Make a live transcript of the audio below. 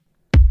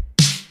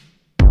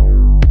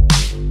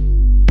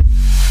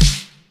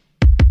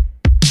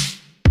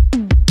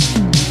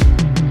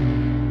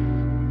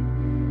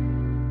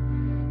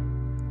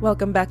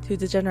welcome back to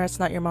Degenerates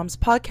Not Your Mom's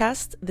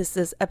podcast. This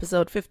is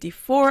episode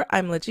 54.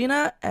 I'm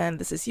Legina, and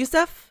this is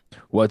Yusef.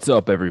 What's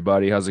up,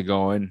 everybody? How's it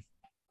going?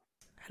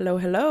 Hello,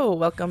 hello.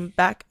 Welcome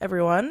back,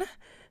 everyone.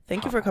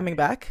 Thank you for coming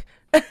back.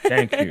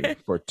 Thank you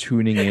for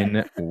tuning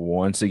in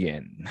once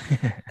again.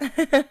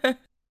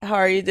 How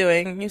are you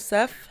doing,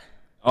 Yusef?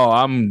 Oh,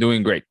 I'm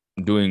doing great.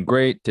 I'm doing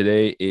great.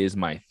 Today is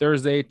my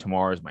Thursday.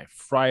 Tomorrow is my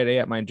Friday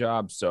at my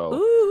job. So,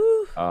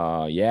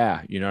 Ooh.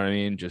 yeah, you know what I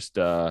mean? Just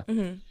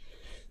Mm-hmm.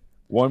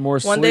 one more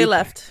One day sleep.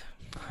 left.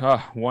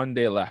 1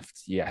 day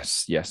left.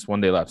 Yes,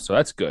 1 day left. So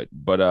that's good.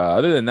 But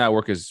other than that,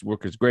 work is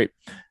great.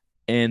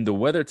 And the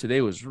weather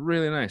today was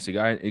really nice. It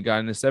got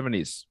in the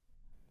 70s.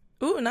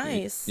 Ooh,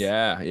 nice.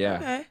 Yeah.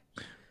 Okay.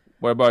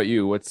 What about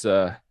you?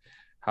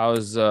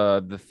 How's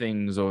the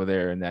things over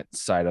there in that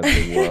side of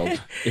the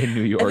world in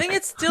New I think York?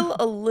 it's still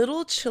a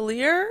little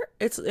chillier.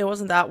 It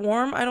wasn't that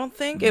warm, I don't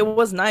think. It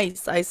was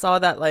nice. I saw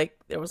that like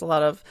there was a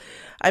lot of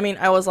I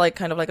was like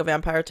kind of like a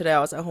vampire today. I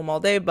was at home all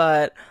day,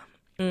 but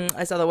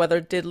I saw the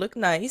weather did look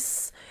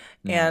nice,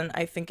 Mm. and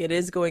I think it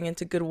is going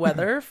into good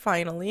weather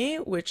finally,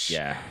 which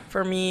Yeah.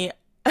 for me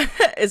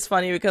is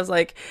funny because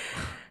like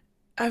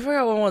I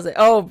forgot when was it?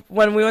 Oh,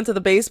 when we went to the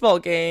baseball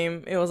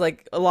game, it was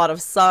like a lot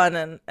of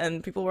sun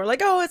and people were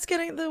like, "Oh,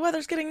 the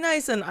weather's getting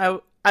nice." And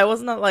I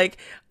was not like,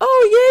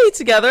 "Oh, yay,"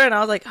 together, and I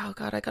was like, "Oh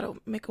god, I got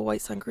to make a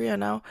white sangria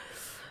now.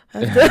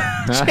 I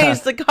have to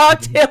change the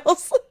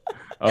cocktails."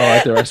 Oh,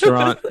 at the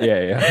restaurant?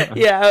 Yeah.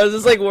 Yeah, I was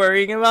just like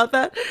worrying about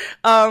that.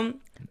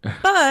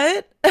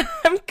 But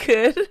I'm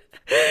good.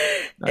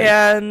 Nice.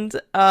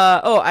 And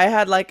I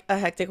had like a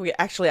hectic week.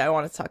 Actually, I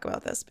want to talk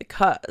about this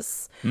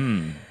because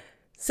Hmm.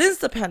 since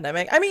the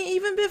pandemic, I mean,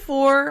 even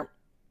before,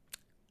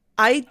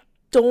 I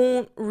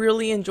don't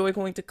really enjoy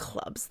going to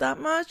clubs that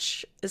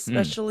much, Hmm.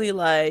 especially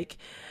like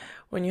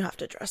when you have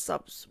to dress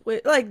up.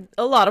 Like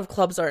a lot of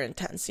clubs are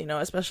intense,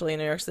 especially in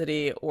New York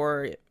City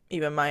or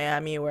even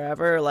Miami,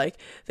 wherever. Like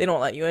they don't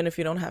let you in if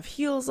you don't have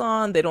heels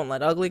on. They don't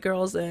let ugly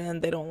girls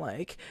in. They don't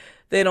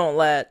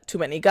let too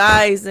many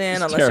guys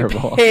in It's unless you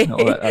terrible. pay. All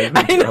that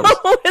ugly I girls.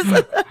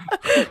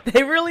 know.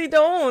 They really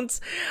don't.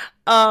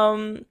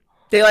 Um,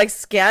 they like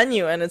scan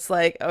you and it's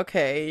like,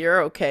 okay,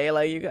 you're okay.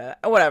 Like you got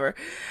whatever.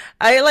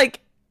 I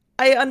like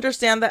I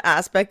understand the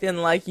aspect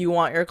in like you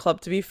want your club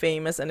to be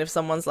famous, and if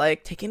someone's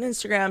like taking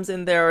Instagrams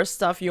in there or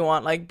stuff, you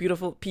want like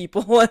beautiful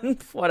people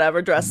and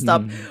whatever dressed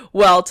up Mhm.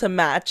 well to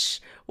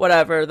match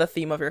whatever the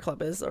theme of your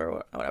club is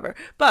or whatever.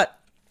 But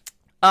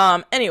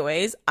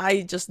anyways,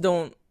 I just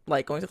don't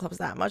like going to clubs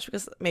that much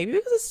because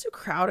it's too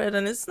crowded,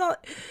 and it's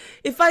not,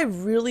 if I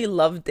really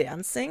love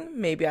dancing,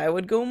 maybe I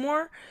would go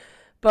more.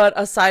 But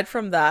aside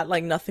from that,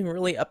 like nothing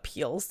really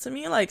appeals to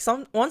me. Like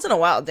some once in a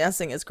while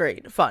dancing is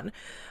great, fun.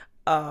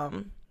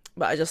 Um,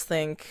 but I just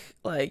think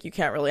like you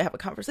can't really have a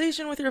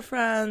conversation with your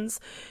friends.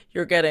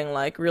 You're getting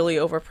like really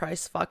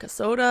overpriced vodka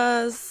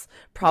sodas, Yeah.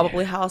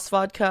 probably house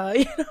vodka,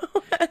 you know.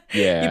 You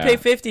pay Yeah.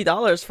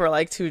 $50 for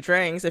like two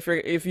drinks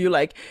if you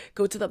like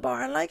go to the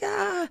bar and like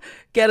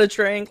get a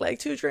drink, like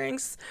two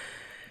drinks,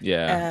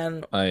 Yeah.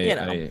 and I you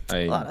know, I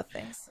a I lot of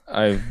things.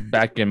 I've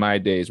back in my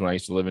days when I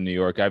used to live in New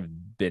York, I've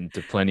been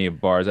to plenty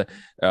of bars,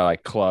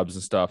 like clubs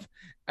and stuff.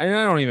 And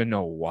I don't even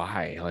know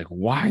why. Like,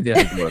 why did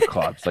I go to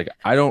clubs? Like,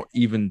 I don't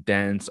even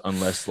dance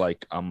unless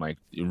like I'm like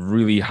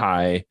really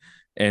high,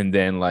 and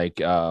then like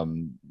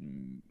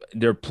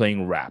they're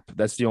playing rap.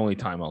 That's the only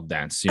time I'll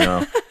dance.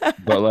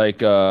 But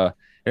like I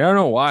don't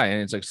know why,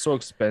 and it's like so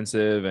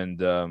expensive,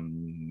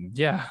 and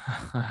yeah,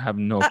 I have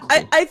no clue.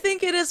 I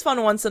think it is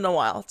fun once in a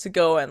while to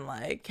go and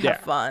like have Yeah.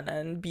 fun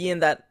and be in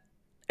that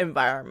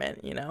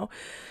environment, you know?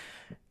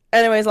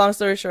 Anyways, long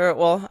story short,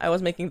 well, I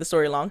was making the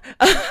story long.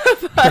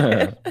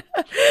 But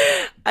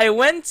I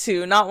went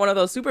to not one of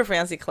those super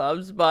fancy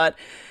clubs, but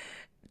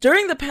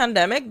during the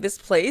pandemic, this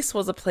place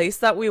was a place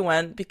that we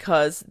went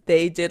because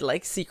they did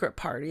like secret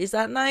parties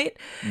at night,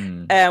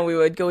 Mm. and we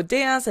would go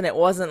dance, and it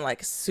wasn't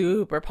like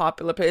super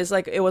popular place.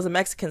 Like it was a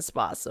Mexican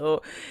spot,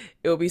 so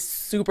it would be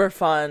super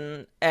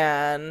fun,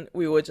 and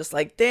we would just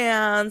like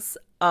dance.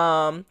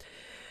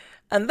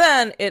 And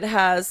then it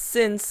has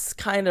since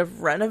kind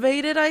of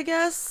renovated, I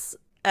guess.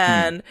 Mm.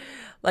 And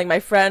like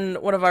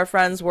one of our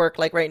friends worked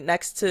like right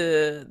next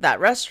to that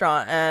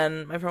restaurant,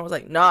 and my friend was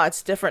like, "Nah,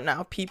 it's different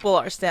now. People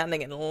are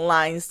standing in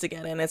lines to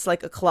get in. It's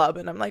like a club."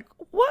 And I'm like,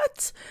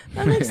 "What?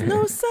 That makes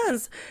no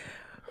sense."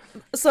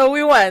 So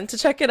we went to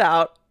check it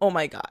out. Oh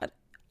my god.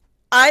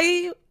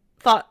 I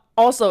thought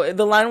also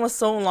the line was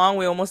so long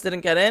we almost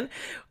didn't get in.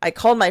 I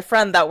called my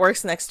friend that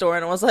works next door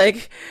and was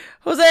like,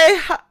 "Jose,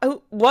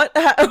 what?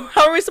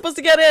 How are we supposed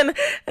to get in?"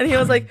 And he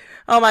was like,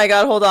 "Oh my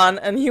god, hold on."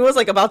 And he was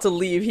like about to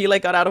leave. He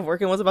like got out of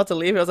work and was about to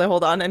leave. He was like,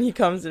 "Hold on." And he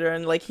comes there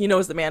and like he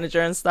knows the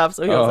manager and stuff.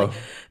 So he was like,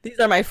 Oh. "These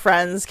are my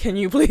friends. Can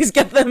you please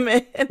get them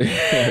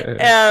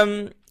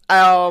in?"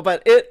 Oh,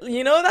 but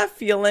you know that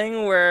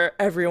feeling where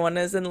everyone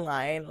is in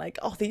line, like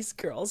all these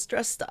girls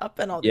dressed up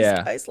and all these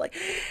Yeah. guys like,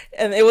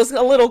 and it was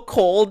a little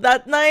cold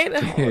that night.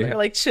 Oh, they're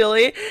like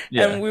chilly,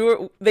 and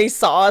Yeah. they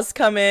saw us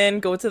come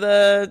in, go to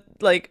the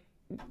like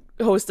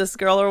hostess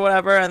girl or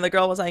whatever, and the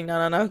girl was like, no,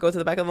 no, no, go to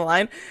the back of the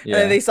line. And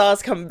then Yeah. they saw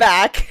us come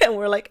back, and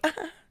we're like,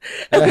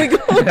 and we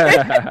go in.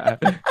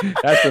 That's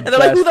the And they're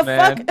like, who best, the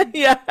fuck? man.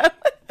 Yeah.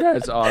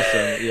 That's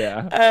awesome.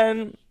 Yeah.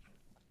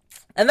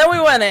 And then we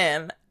went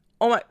in.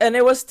 Oh my! And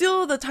it was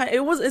still the time.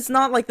 It's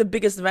not like the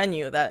biggest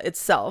venue that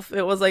itself.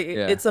 It was like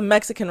Yeah. it's a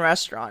Mexican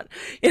restaurant,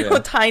 Yeah.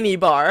 tiny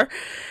bar,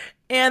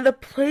 and the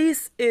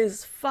place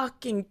is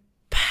fucking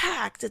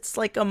packed. It's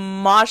like a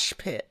mosh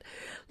pit.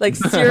 Like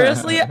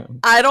seriously,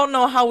 I don't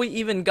know how we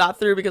even got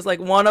through because like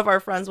one of our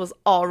friends was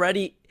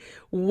already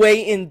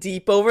way in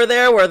deep over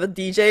there where the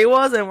DJ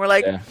was, and we're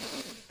like, Yeah.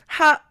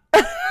 how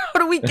how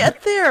do we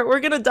get there? We're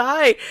gonna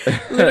die.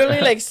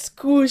 Literally like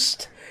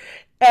squished.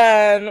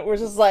 And we're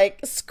just like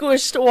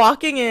squished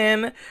walking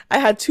in. I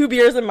had 2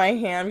 beers in my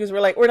hand because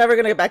we're like, we're never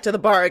gonna get back to the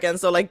bar again.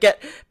 So like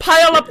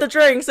pile up the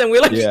drinks, and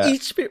we like Yeah.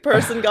 each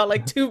person got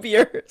like 2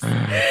 beers.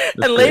 That's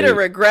And later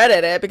great.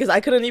 regretted it because I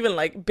couldn't even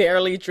like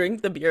barely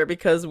drink the beer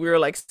because we were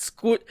like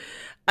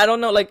I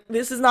don't know, like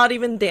this is not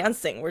even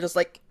dancing. We're just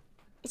like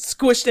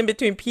squished in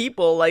between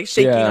people, like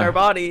shaking Yeah. our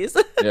bodies.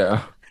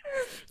 Yeah.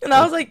 And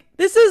I was like,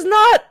 this is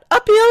not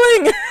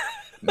appealing.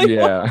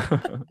 Yeah.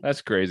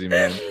 That's crazy,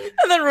 man.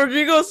 And then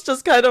Rodrigo's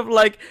just kind of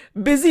like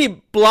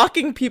busy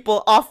blocking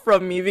people off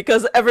from me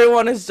because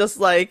everyone is just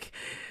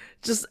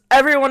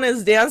everyone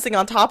is dancing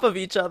on top of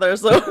each other.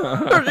 So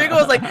Rodrigo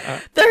was like,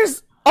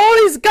 there's all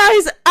these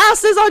guys'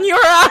 asses on your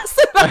ass.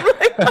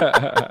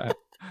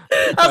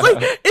 And I was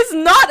like, it's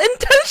not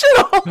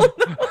intentional.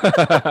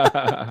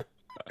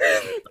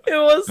 It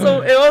was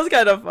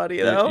kind of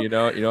funny though.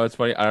 It's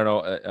funny. I don't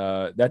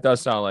know. That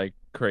does sound like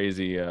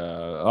crazy.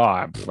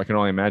 I can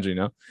only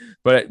imagine,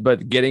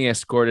 but getting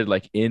escorted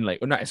like well,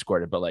 not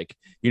escorted, but like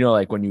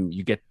like when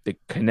you get the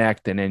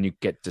connect and then you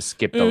get to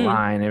skip the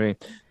line. I mean,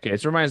 okay,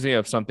 it reminds me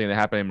of something that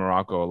happened in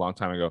Morocco a long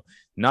time ago.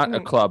 Not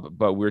a club,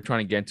 but we were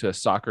trying to get into a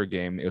soccer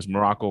game. It was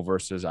Morocco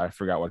versus I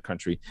forgot what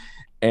country,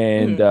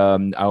 and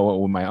I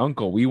went with my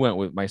uncle. We went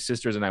with my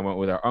sisters and I went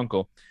with our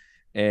uncle.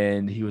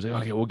 And he was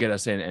like, okay, we'll get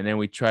us in. And then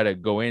we try to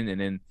go in, and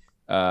then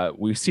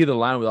we see the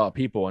line with all the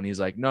people, and he's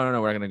like, no,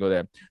 we're not gonna go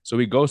there. So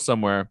we go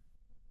somewhere,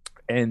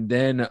 and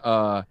then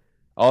all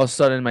of a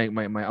sudden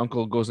my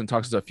uncle goes and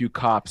talks to a few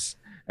cops,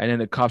 and then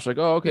the cops are like,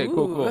 oh, okay,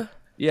 cool. Ooh.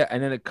 Yeah,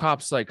 and then the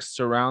cops like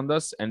surround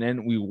us, and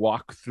then we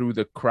walk through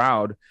the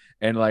crowd,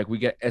 and like we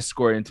get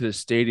escorted into the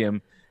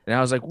stadium. And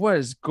I was like, what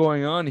is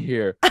going on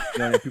here?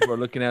 And people are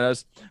looking at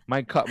us.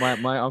 My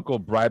uncle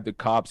bribed the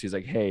cops. He's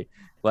like, hey,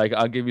 like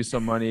I'll give you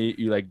some money,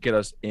 you like get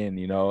us in,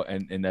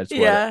 and that's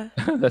what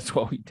that's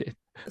what we did.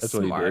 That's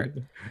Smart. what he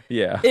did.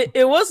 Yeah.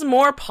 It was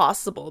more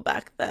possible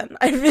back then,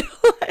 I feel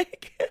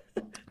like.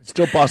 It's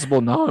still possible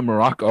now in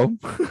Morocco.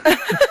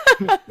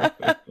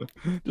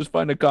 Just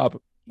find a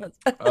cop.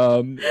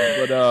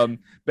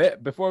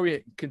 But before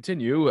we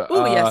continue,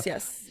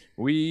 yes.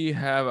 we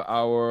have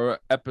our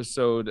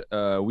episode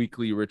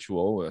weekly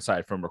ritual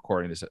aside from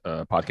recording this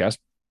podcast,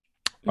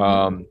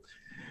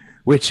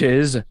 which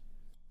is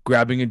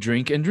grabbing a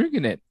drink and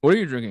drinking it. What are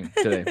you drinking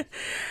today?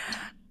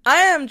 I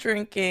am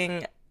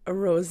drinking a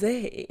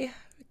rosé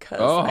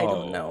because I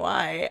don't know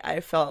why. I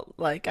felt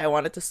like I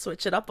wanted to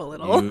switch it up a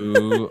little.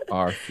 You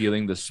are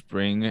feeling the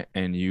spring,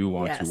 and you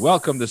want to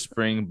welcome the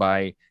spring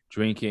by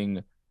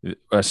drinking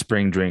a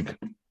spring drink.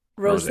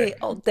 Rosé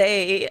all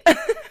day.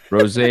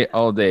 Rosé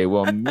all day.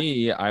 Well,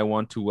 I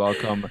want to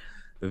welcome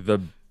the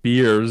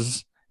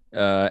beers,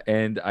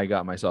 and I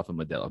got myself a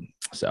Modelo.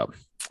 So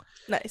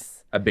nice.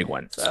 A big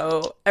one.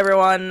 So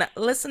everyone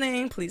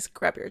listening, please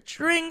grab your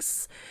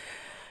drinks,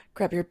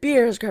 grab your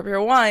beers, grab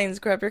your wines,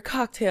 grab your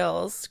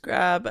cocktails,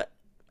 if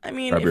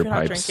you're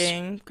not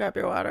drinking, grab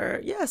your water.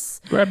 Yes.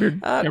 Grab your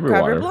water.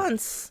 Your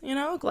blunts,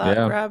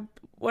 grab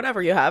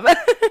whatever you have.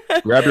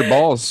 Grab your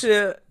balls.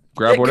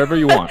 Grab whatever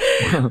you want.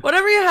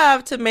 Whatever you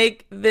have to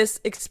make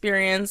this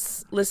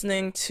experience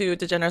listening to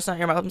Degenerates Not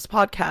Your Mom's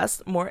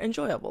podcast more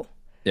enjoyable.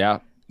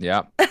 Yeah.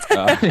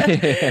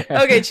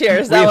 Okay,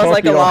 cheers. That was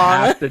like a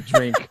long. We have to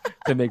drink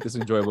to make this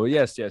enjoyable.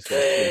 Yes.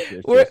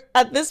 We're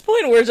at this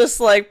point, we're just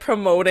like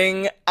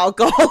promoting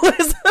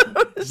alcoholism.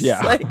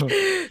 Yeah. Like,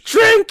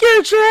 drink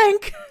your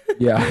drink.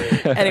 Yeah.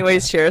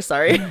 Anyways, cheers.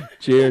 Sorry.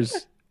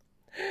 Cheers.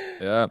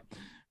 Yeah.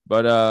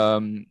 But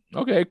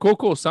okay,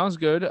 cool. Sounds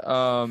good.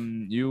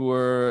 You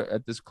were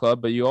at this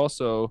club, but you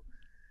also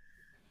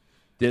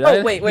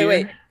did.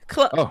 Wait.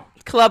 Club.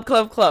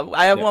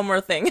 I have one more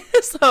thing.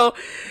 So,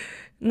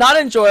 not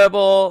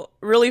enjoyable,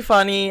 really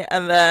funny,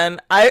 and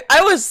then I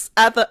was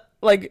at the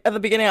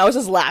beginning, I was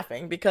just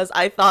laughing because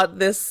I thought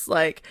this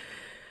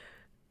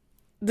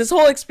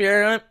whole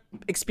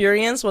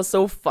experience was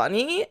so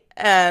funny,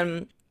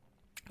 and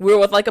we were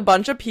with like a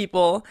bunch of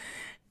people.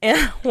 And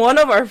one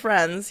of our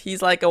friends,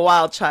 he's like a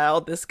wild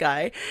child, this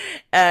guy.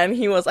 And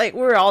he was like,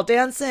 we were all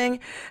dancing.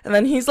 And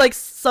then he's like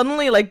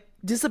suddenly like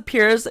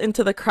disappears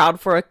into the crowd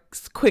for a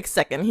quick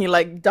second. He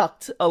like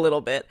ducked a little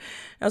bit.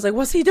 I was like,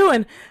 what's he doing?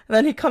 And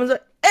then he comes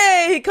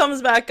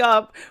back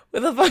up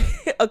with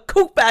a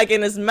Coke bag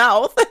in his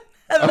mouth.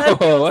 And then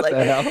what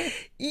the hell?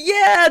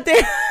 Yeah,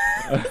 damn.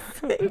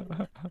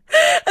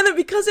 And then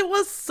because it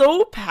was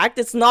so packed.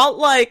 It's not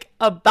like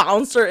a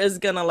bouncer is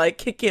gonna like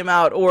kick him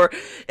out, or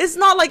it's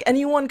not like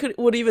anyone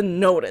would even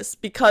notice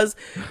because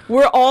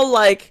we're all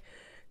like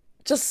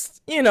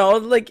just,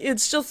 like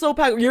it's just so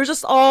packed. You're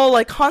just all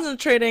like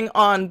concentrating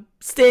on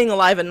staying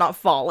alive and not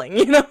falling,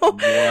 And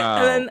Wow.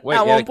 then Wait,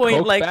 at he had one a point,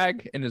 Coke like,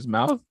 bag in his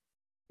mouth?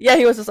 yeah,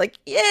 he was just like,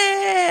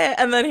 yeah.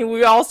 And then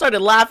we all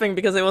started laughing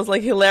because it was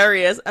like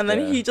hilarious. And then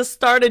Yeah. he just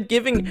started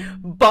giving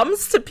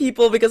bumps to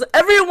people because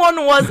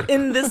everyone was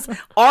in this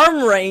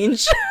arm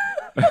range.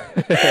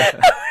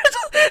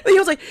 He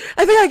was like,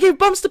 I think I gave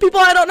bumps to people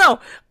I don't know.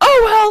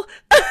 Oh,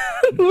 well.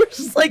 We're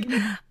just like,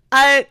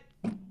 I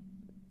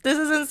this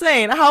is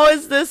insane. How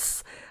is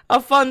this a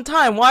fun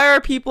time? Why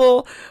are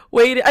people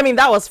waiting? I mean,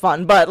 that was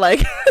fun, but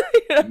like,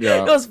 it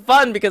Yeah. was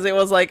fun because it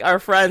was like our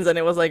friends and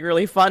it was like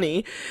really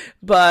funny.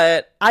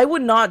 But I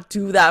would not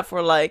do that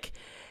for like,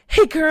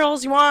 hey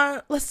girls,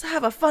 let's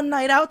have a fun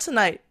night out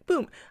tonight.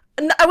 Boom.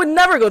 I would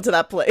never go to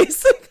that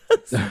place.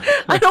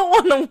 I don't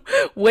want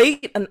to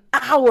wait an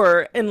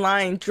hour in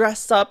line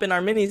dressed up in our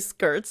mini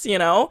skirts,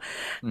 and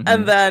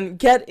Hmm. then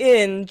get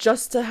in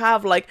just to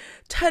have like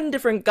 10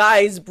 different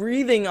guys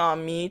breathing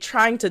on me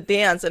trying to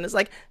dance. And it's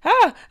like,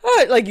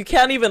 like you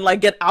can't even like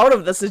get out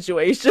of the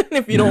situation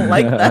if you don't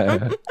like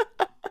them.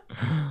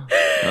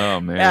 Oh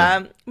man.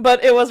 Yeah,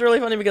 but it was really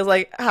funny because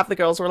like half the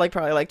girls were like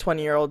probably like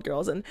 20-year-old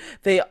girls, and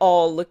they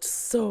all looked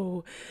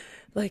so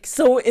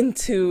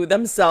into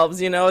themselves,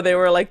 they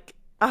were like,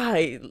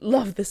 I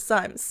love this,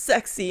 I'm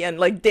sexy, and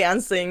like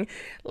dancing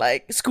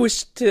like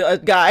squished to a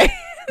guy.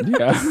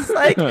 It's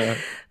like, Yeah.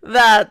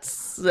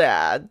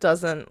 yeah,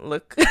 doesn't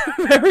look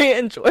very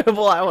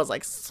enjoyable. I was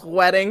like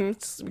sweating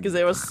because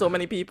there was so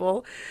many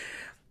people,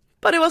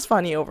 but it was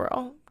funny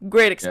overall.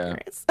 Great Yeah.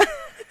 experience.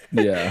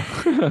 Yeah.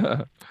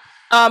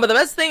 But the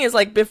best thing is,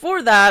 like,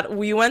 before that,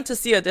 we went to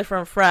see a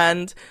different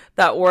friend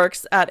that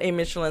works at a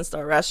Michelin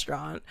star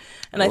restaurant.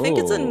 And I think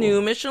it's a new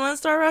Oh. Michelin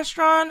star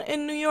restaurant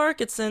in New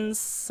York. It's in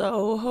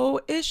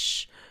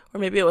Soho-ish, or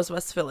maybe it was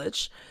West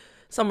Village,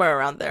 somewhere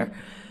around there.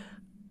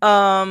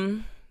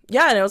 Um,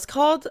 yeah, and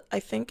I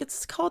think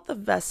it's called the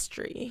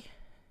Vestry.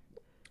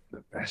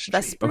 The vestry.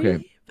 Okay.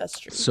 Vespri?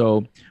 Vestry.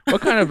 So,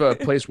 what kind of a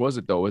place was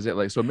it though? Was it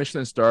like so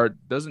Michelin star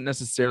doesn't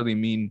necessarily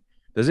mean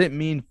does it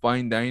mean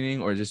fine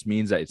dining or it just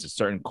means that it's a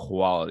certain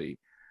quality,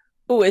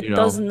 Oh, you it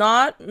does know?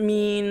 not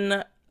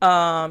mean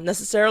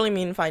necessarily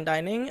mean fine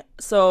dining.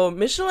 So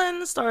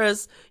Michelin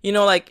stars,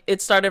 like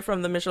it started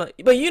from the Michelin,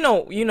 but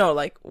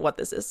like what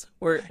this is.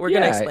 We're gonna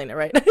Yeah, explain it,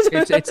 right?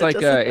 it's like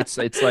Just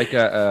it's like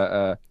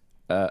a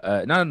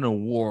not an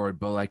award,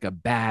 but like a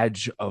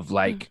badge of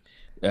like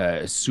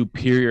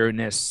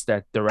superiorness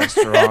that the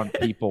restaurant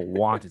people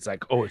want. It's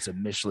like, oh, it's a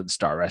Michelin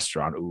star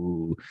restaurant.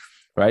 Ooh,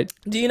 right?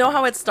 Do you know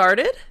how it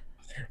started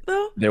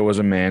though? There was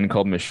a man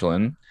called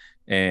Michelin,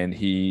 and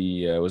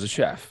he was a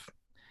chef,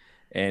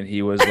 and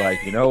he was like,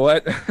 you know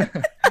what?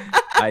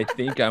 I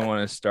think I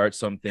want to start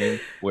something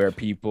where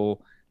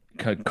people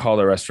could call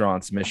the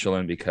restaurants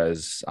Michelin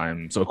because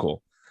I'm so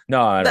cool.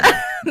 No, I don't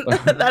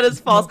That is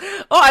false.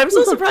 know. Oh, I'm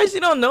so surprised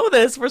you don't know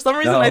this. For some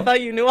reason, I No.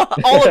 thought you knew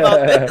all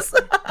about this.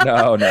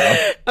 No, no.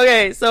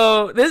 Okay,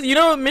 so this,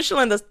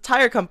 Michelin, the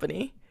tire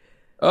company,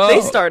 they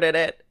Oh, started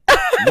it.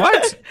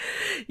 what?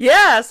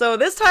 Yeah, so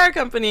this tire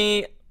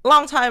company,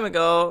 long time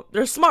ago,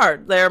 they're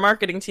smart. Their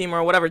marketing team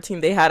or whatever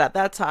team they had at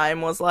that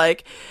time was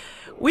like,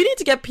 we need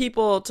to get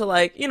people to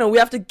like, we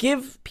have to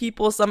give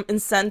people some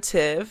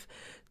incentive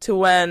to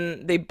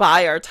when they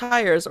buy our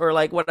tires or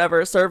like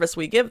whatever service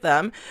we give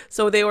them.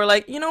 So they were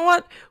like, you know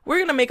what? We're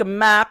going to make a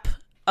map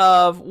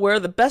of where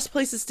the best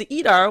places to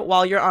eat are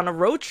while you're on a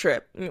road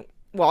trip,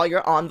 while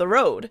you're on the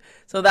road.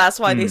 So that's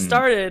why they Hmm.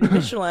 started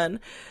Michelin.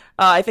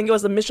 I think it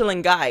was the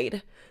Michelin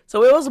Guide.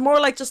 So it was more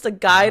like just a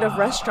guide of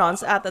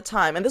restaurants at the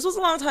time. And this was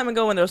a long time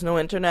ago when there was no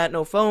internet,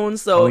 no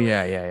phones. Oh So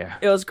yeah, yeah, yeah.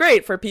 it was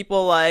great for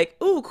people like,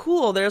 ooh,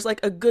 cool, there's like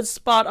a good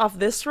spot off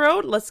this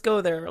road. Let's go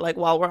there, like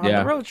while we're on the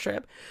Yeah. road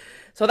trip.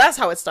 So that's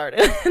how it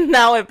started.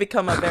 Now it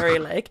become a very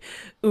like,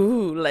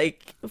 ooh,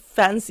 like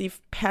fancy,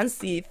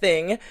 fancy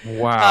thing,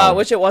 Wow.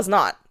 which it was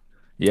not.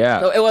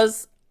 Yeah. So it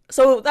was.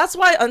 So that's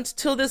why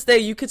until this day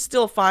you could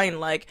still find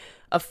like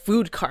a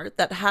food cart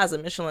that has a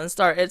Michelin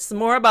star. It's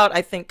more about,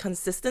 I think,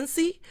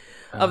 consistency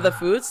of the Ah.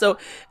 food. So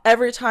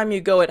every time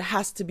you go, it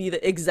has to be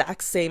the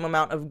exact same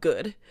amount of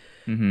good.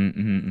 Mm-hmm,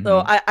 mm-hmm,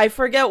 So mm-hmm. I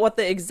forget what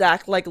the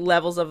exact like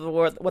levels of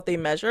what they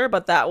measure,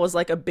 but that was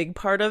like a big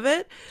part of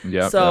it. Yep,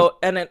 yep. So,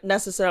 and it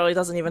necessarily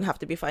doesn't even have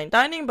to be fine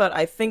dining, but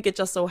I think it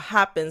just so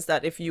happens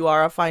that if you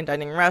are a fine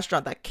dining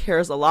restaurant that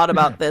cares a lot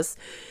about this,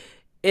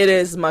 it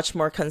is much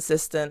more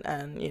consistent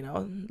and,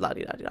 la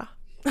di da di da.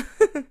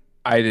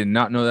 I did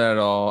not know that at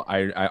all.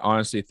 I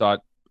honestly thought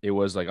it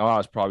was like, oh,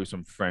 it's probably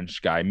some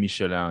French guy,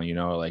 Michelin,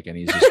 like, and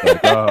he's just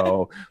like,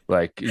 oh,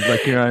 like, you know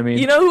what I You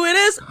mean? know who it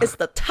is? It's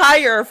the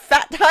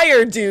fat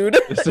tire dude.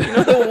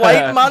 The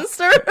white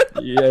monster?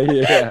 Yeah,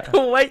 yeah.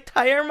 The white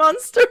tire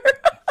monster?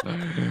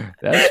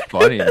 That's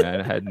funny,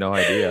 man. I had no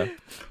idea.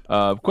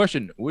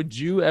 Question: would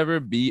you ever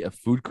be a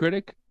food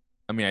critic?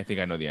 I mean, I think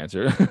I know the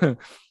answer.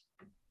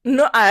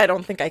 No, I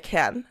don't think I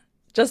can.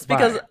 Just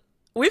because Why?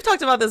 we've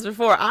talked about this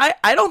before. I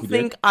don't You did?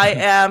 think I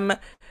am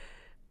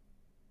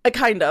a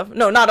kind of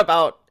no, not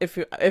about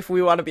if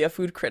we want to be a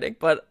food critic,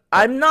 but Oh,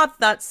 I'm not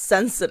that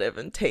sensitive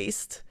in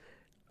taste.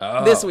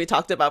 This oh, we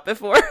talked about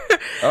before.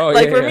 oh,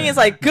 Like yeah, for me, yeah, it's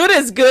like good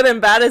is good and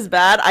bad is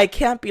bad. I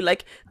can't be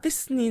like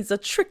this needs a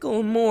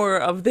trickle more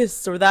of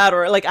this or that,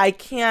 or like I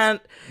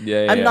can't.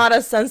 yeah, I'm yeah, not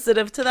as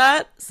sensitive to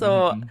that,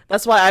 so yeah.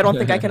 that's why I don't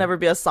think I can Mhm. ever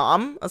be a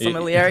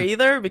sommelier Y-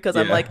 either, because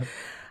I'm like Yeah,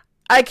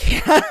 I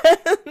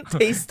can't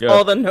taste yeah.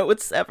 all the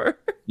notes ever.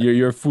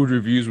 Your food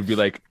reviews would be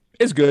like,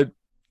 it's good.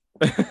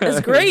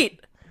 It's great.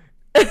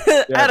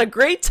 I Yeah, had a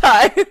great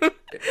time.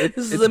 This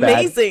is it's bad.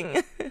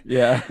 amazing.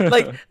 Yeah.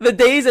 Like the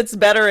days it's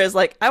better is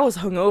like I was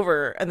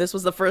hungover and this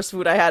was the first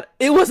food I had.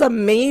 It was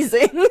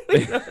amazing.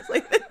 It's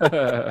like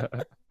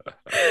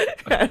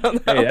I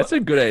don't Hey, know. that's a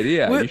good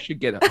idea. You What- should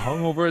get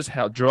hungover as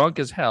hell, drunk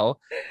as hell,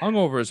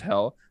 hungover as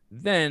hell.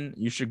 Then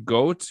you should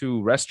go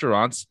to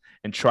restaurants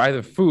and try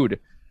the food.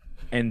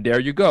 And there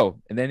you go.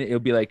 And then it'll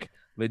be like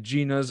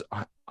Legina's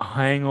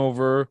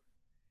hangover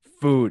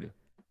food.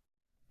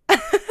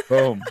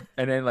 Boom.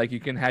 And then like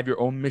you can have your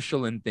own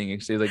Michelin thing.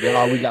 It says like,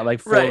 oh, we got like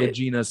four Right.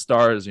 Legina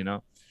stars, you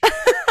know.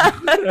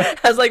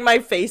 Has like my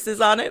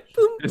faces on it.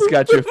 Boom, It's boom,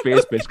 got boom. your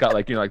face, but it's got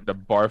like like the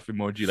barf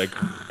emoji, like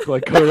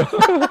like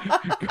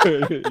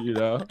you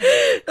know.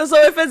 So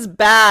if it's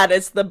bad,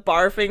 it's the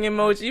barfing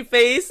emoji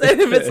face, and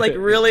if it's like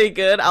really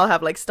good, I'll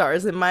have like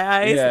stars in my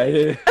eyes. Yeah,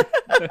 Like,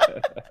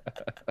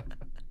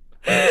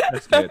 yeah.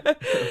 That's good.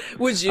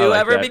 would I you like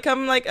ever that.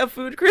 become like a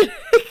food critic?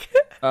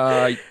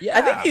 I think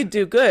Yeah, you'd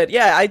do good.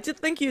 Yeah, I did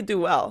think you'd do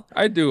well.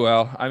 I do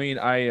well. I mean,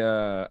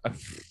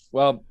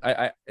 well,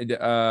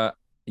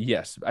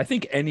 yes, I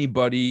think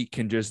anybody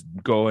can just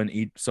go and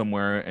eat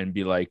somewhere and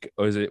be like,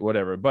 oh, is it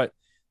whatever? But,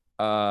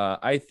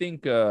 I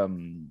think,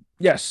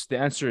 yes, the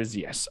answer is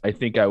yes. I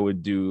think I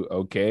would do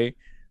okay.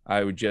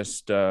 I would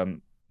just, I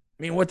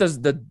mean, what does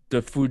the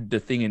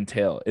thing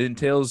entail? It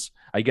entails,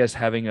 I guess,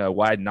 having a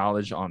wide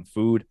knowledge on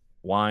food,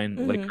 wine,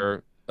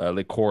 Hmm.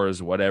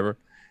 liqueurs, whatever,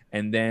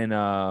 and then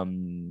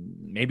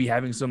maybe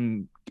having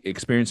some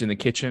experience in the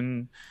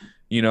kitchen,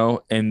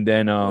 and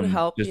then Would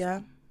help. just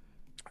Yeah.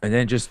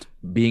 just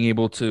being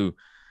able to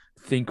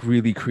think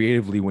really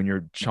creatively when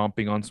you're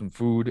chomping on some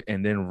food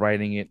and then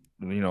writing it,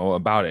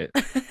 about it,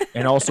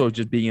 and also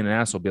just being an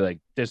asshole, be like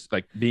this,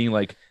 like being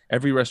like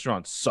every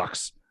restaurant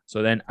sucks.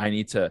 So then I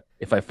need to,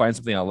 if I find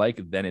something I like,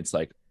 then it's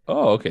like,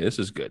 oh, okay, this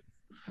is good,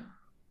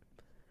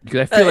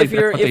 because I feel like If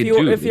that's you're what they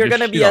do. if They you're just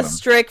gonna shit be on a them.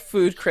 strict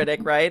food critic,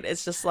 right?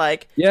 It's just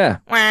like, Yeah,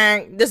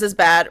 "Wang, this is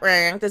bad.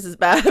 Wang, this is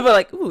bad." But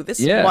like, ooh, this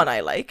yeah, one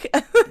I like.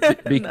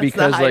 That's the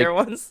because higher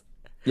like ones.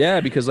 yeah,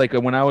 because like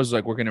when I was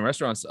like working in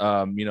restaurants,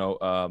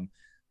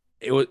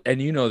 it was, and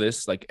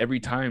this, like every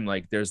time,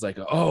 like there's like,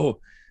 oh,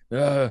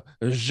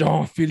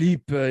 Jean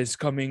Philippe is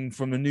coming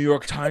from the New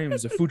York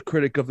Times, a food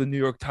critic of the New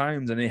York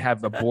Times, and they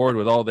have a board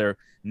with all their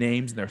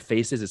names and their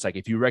faces. It's like,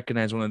 if you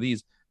recognize one of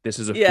these, this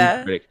is a food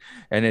Yeah. critic,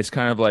 and it's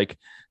kind of like,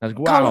 I was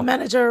like, Call a wow,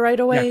 manager right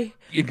yeah, away.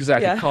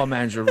 exactly. Yeah. Call a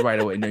manager right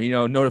away.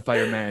 Notify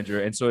your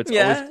manager. And so it's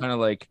always Yeah. kind of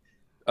like,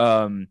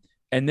 um,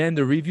 and then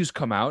the reviews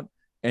come out,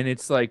 and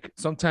it's like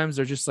sometimes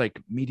they're just like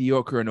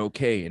mediocre and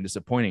okay and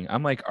disappointing.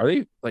 I'm like, are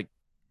they like,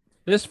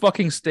 this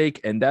fucking steak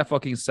and that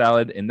fucking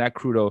salad and that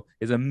crudo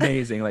is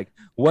amazing? Like,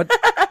 what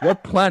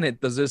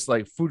planet does this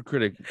like food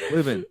critic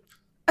live in?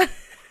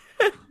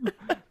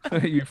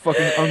 You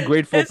fucking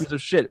ungrateful It's piece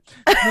of shit.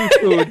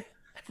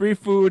 Free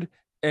food,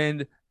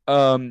 and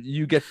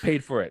you get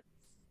paid for it,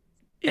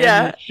 and you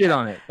yeah. shit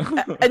on it.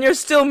 And you're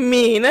still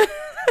mean.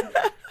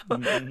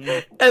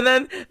 Mhm. And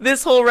then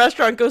this whole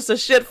restaurant goes to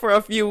shit for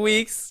a few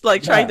weeks,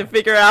 like trying to Yeah,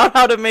 figure out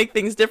how to make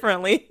things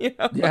differently, you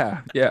know?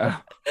 yeah, yeah.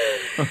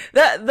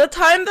 That the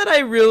time that I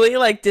really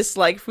like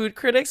disliked food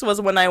critics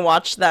was when I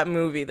watched that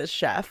movie, The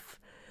Chef.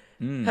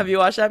 Have Mm. you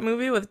watched that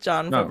movie with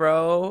John No.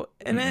 Favreau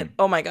in it? Mm-mm.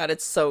 Oh my god,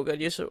 it's so good.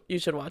 You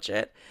should watch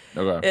it.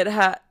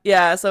 Okay.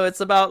 Yeah, so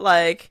it's about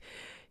like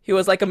he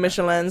was like a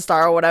Michelin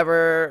star or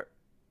whatever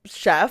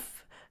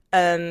chef,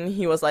 and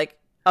he was like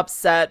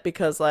upset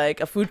because like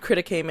a food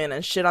critic came in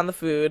and shit on the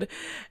food,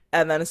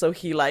 and then so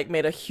he like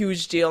made a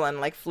huge deal and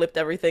like flipped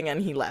everything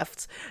and he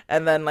left.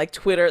 And then like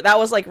Twitter, that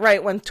was like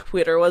right when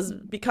Twitter was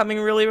becoming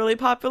really really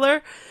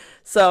popular.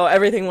 So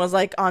everything was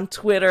like on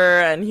Twitter,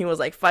 and he was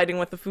like fighting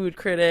with the food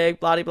critic,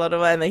 blah blah blah,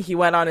 blah, and then he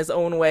went on his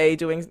own way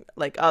doing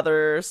like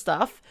other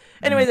stuff.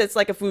 Mm. Anyways, it's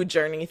like a food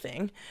journey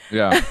thing.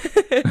 Yeah.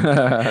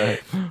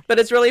 But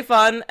it's really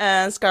fun,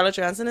 and Scarlett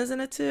Johansson is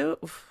in it too.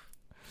 Oof.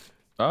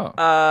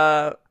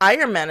 Oh.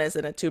 Iron Man is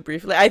in it too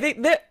briefly. I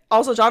think that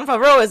also John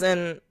Favreau is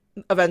in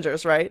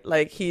Avengers, right?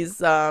 Like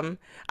he's Iron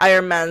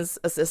Man's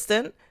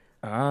assistant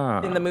in the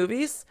Ah.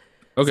 movies.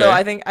 So Okay.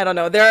 I think I don't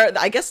know.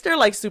 I guess they're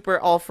like super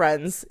all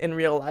friends in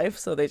real life,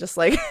 so they just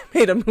like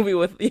made a movie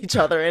with each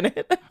other in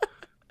it.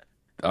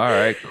 All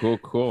right. Cool.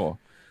 Cool.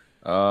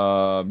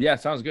 Yeah,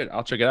 sounds good.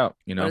 I'll check it out.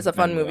 But it's a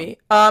fun And movie.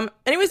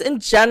 Anyways, in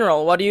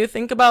general, what do you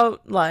think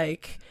about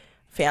like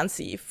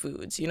fancy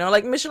foods,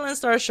 like Michelin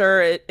star,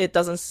 sure, it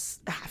doesn't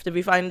have to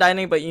be fine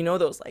dining, but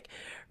those like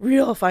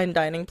real fine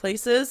dining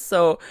places.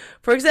 So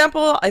for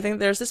example, I think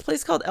there's this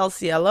place called El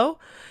Cielo,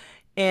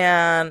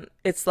 and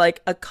it's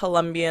like a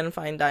Colombian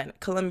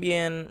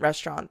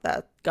restaurant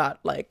that got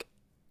like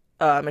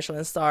a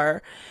Michelin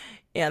star,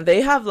 and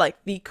they have like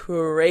the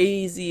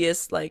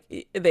craziest, like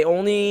they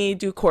only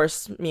do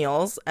course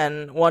meals,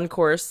 and one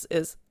course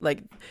is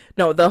like,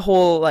 no, the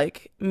whole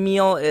like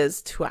meal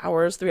is 2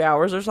 hours, 3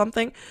 hours or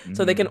something,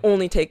 so they can Mm,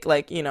 only take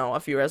like a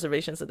few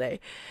reservations a day.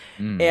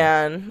 mm.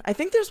 And I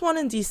think there's one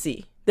in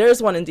DC.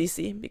 There's one in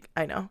DC.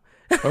 I know.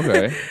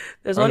 Okay.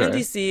 There's one in Okay.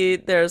 DC.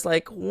 There's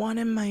like one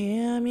in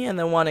Miami, and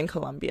then one in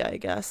Colombia, I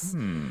guess.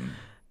 Hmm.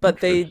 But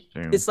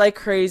Interesting. it's like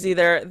crazy.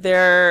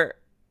 Their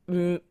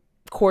mm,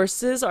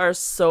 courses are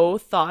so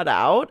thought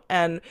out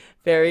and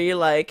very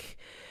like,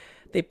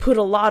 they put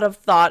a lot of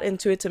thought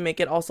into it to make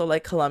it also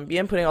like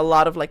Colombian, putting a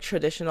lot of like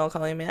traditional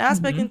Colombian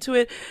aspect Hmm. into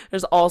it.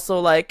 There's also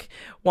like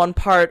one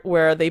part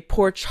where they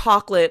pour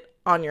chocolate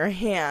on your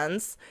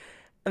hands,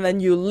 and then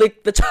you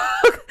lick the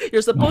chocolate.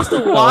 You're supposed to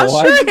wash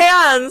What? your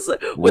hands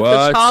with the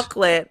What?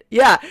 chocolate.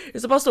 Yeah,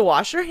 you're supposed to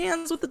wash your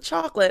hands with the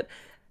chocolate,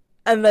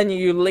 and then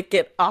you lick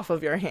it off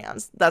of your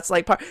hands. That's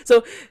like part.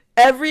 So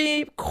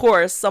every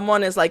course,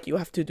 someone is like, you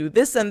have to do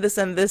this and this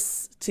and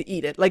this to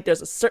eat it. Like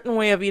there's a certain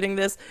way of eating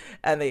this,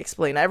 and they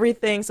explain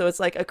everything. So it's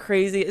like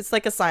it's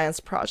like a science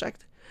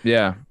project.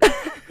 Yeah.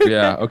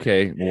 Yeah.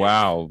 Okay.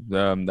 Wow.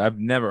 I've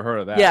never heard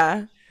of that.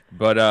 Yeah,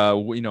 But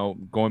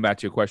going back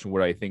to your question, what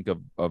do I think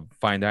of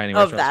fine dining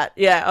of restaurants? that.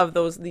 Yeah, of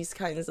these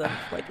kinds of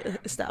like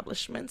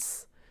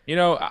establishments. You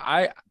know,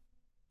 I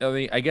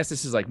mean, I guess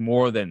this is like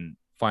more than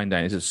fine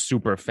dining. This is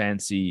super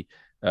fancy,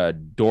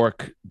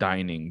 dork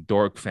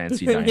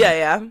fancy Yeah, dining.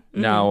 yeah.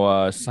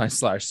 Now, science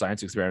slash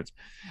science experiments.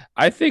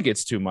 I think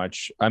it's too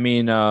much. I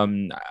mean,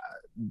 I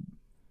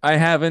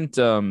haven't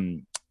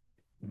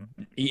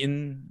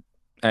eaten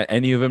at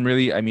any of them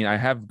really. I mean, I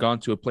have gone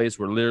to a place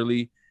where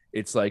literally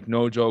it's like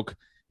no joke.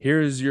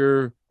 Here's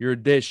your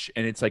dish,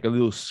 and it's like a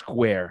little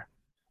square,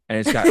 and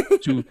it's got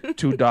two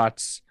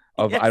dots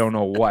of I Yes. don't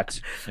know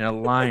what, and a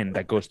line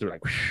that goes through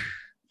like,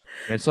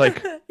 and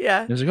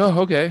Yeah. it's like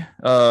oh okay,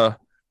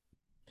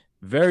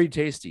 very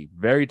tasty,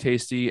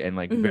 and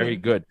like very Hmm.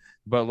 good.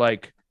 But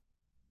like,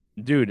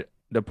 dude,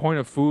 the point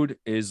of food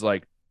is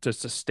like to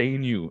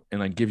sustain you and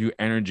like give you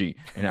energy,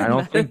 and I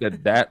don't think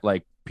that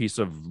like piece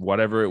of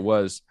whatever it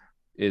was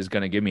is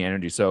gonna give me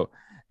energy. So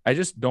I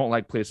just don't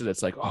like places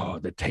that's like, oh,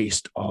 the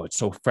taste, oh, it's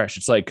so fresh.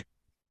 It's like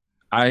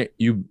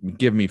you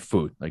give me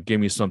food, like give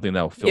me something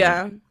that'll fill me.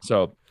 Yeah.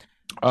 So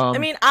I um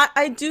mean,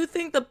 I do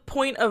think the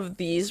point of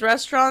these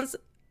restaurants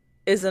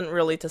isn't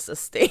really to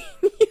sustain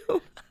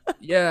you.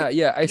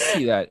 yeah, I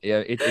see that.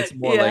 Yeah, it's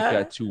more like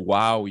Yeah, to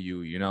wow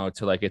you,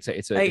 to like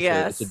I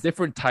it's a guess.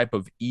 different type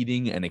of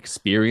eating and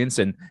experience,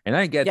 and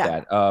I get Yeah.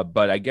 that.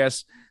 But I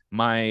guess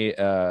my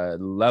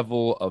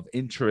level of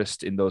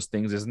interest in those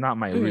things is not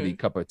my really Hmm.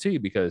 cup of tea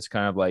because it's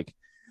kind of like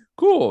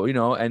cool,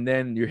 and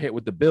then you're hit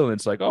with the bill and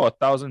it's like, oh,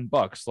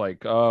 $1,000.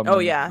 Like, Oh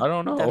yeah, I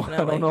don't know.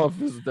 I don't definitely. know if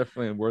this is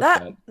definitely worth That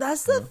that.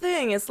 that's You the know?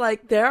 thing. It's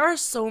like there are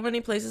so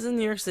many places in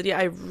New York City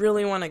I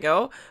really want to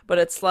go, but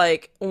it's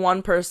like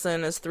one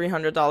person is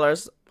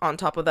 $300 on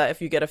top of that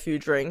if you get a few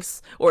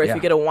drinks, or if you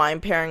Yeah. get a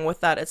wine pairing with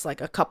that, it's like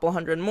a couple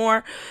hundred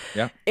more.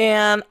 Yeah.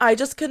 And I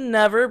just could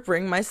never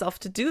bring myself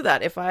to do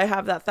that. If I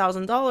have that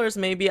 $1,000,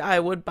 maybe I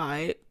would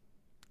buy,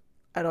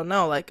 I don't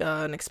know, like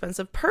an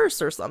expensive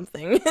purse or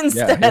something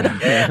Yeah. instead.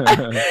 Yeah.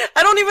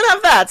 I don't even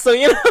have that. So,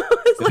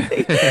 it's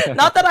like,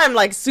 not that I'm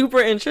like super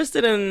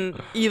interested in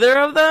either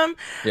of them.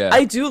 Yeah.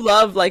 I do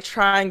love like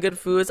trying good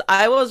foods.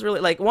 I was really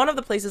like, one of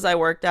the places I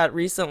worked at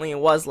recently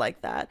was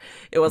like that.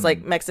 It was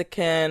like Mm.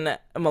 Mexican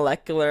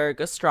molecular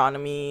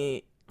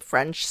gastronomy,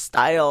 French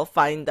style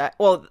fine dining.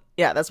 Well,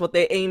 yeah, that's what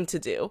they aim to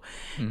do.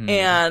 Mhm.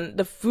 And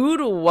the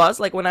food was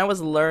like, when I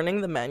was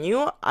learning the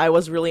menu, I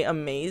was really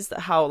amazed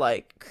at how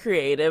like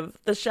creative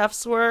the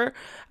chefs were.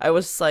 I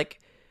was like,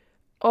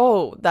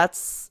 oh,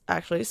 that's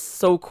actually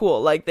so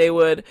cool. Like they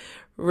would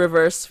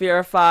reverse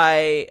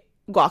spherify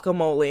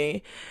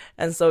guacamole,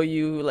 and so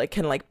you like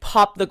can like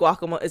pop the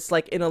guacamole. It's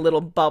like in a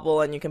little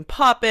bubble, and you can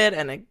pop it,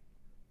 and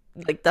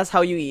like that's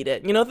how you eat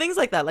it. Things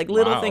like that, like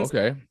little Wow. things.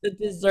 Okay. The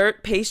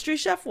dessert pastry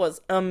chef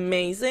was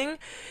amazing.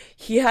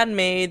 He had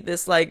made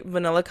this like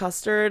vanilla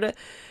custard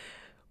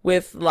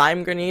with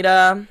lime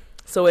granita.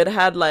 So it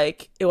had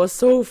like, it was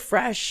so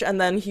fresh,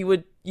 and then he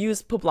would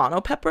use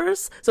poblano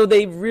peppers. So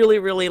they really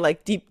really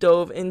like deep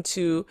dove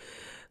into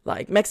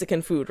like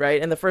Mexican food,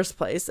 right, in the first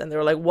place. And they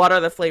were like, what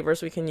are the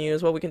flavors we can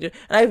use, what we can do.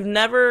 And I've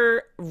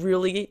never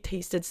really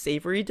tasted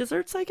savory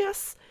desserts, I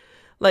guess.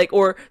 Like,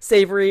 or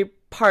savory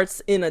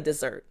parts in a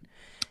dessert.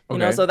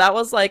 Okay. So that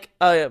was like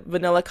a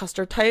vanilla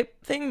custard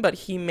type thing, but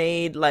he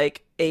made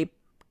like a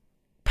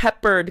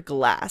peppered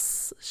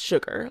glass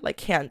sugar, like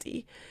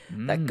candy,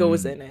 that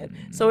goes Mm. in it.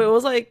 So it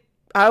was like,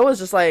 I was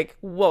just like,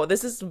 whoa,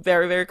 this is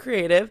very, very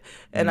creative.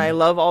 And I Mm.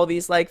 love all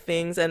these like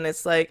things. And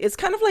it's like, it's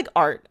kind of like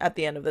art at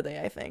the end of the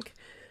day, I think.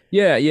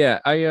 Yeah, yeah.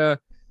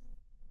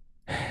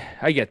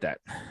 I get that.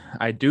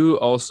 I do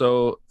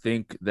also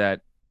think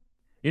that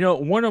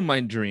one of my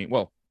dream.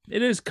 Well,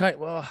 it is kind.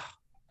 Well,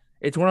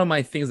 it's one of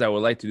my things that I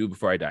would like to do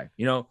before I die.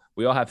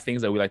 We all have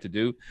things that we like to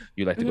do.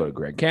 You like to go to Hmm.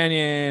 Grand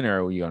Canyon,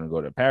 or you want to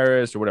go to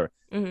Paris, or whatever.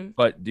 Hmm.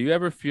 But do you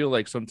ever feel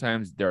like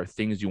sometimes there are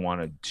things you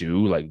want to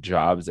do, like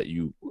jobs that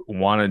you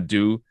want to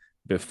do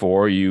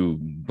before you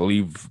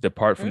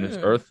depart from this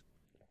Mm, earth?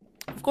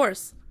 of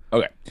course.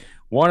 Okay,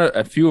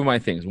 a few of my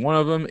things. One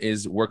of them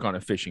is work on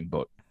a fishing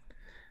boat.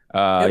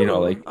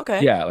 Ooh,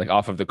 okay. Yeah, like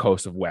off of the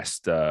coast of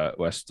West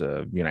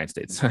United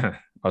States. I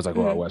was like,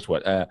 well, Hmm. West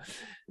what?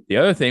 The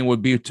other thing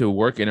would be to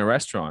work in a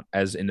restaurant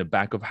as in the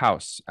back of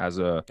house as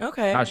a not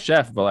Okay.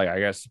 chef, but like I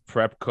guess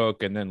prep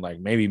cook, and then like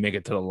maybe make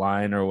it to the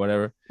line or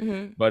whatever.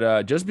 Hmm.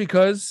 But just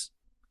because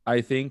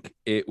I think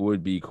it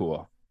would be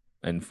cool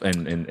and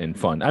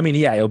fun. I mean,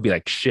 yeah, it'll be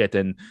like shit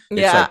and it's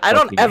Yeah, like I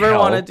don't fucking ever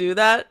want to hell. do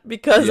that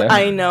because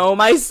I Yeah. know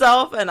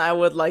myself and I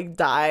would like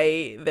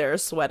die there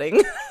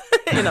sweating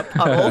in a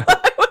puddle.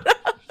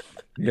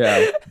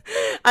 Yeah.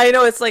 I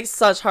know it's like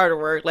such hard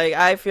work. Like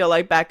I feel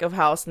like back of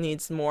house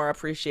needs more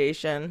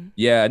appreciation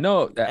Yeah,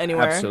 no,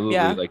 anywhere. absolutely.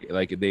 Yeah.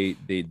 Like they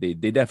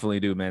definitely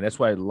do, man. That's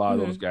why a lot of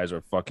those Hmm. guys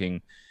are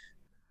fucking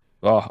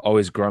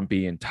always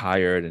grumpy and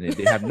tired, and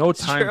they have no It's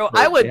time true.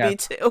 I for would be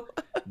too.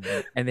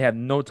 they have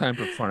no time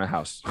for front of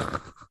house.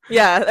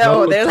 Yeah.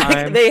 Oh, No they're like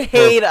time they for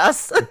hate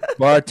us.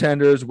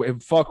 bartenders,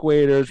 fuck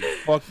waiters,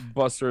 fuck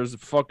busters,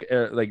 fuck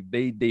like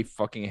they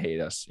fucking hate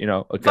us.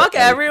 Okay, Fuck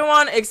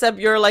everyone except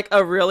you're like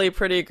a really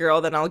pretty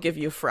girl, then I'll give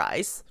you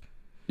fries.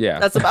 yeah,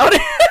 That's about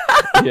it.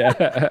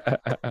 yeah,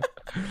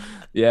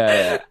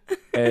 yeah,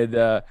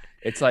 and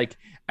it's like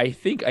I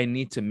think I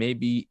need to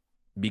maybe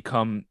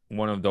become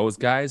one of those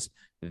guys.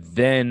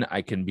 Then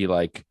I can be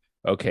like,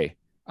 okay,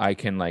 I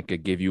can like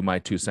give you my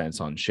 2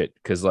 cents on shit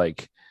because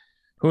like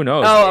who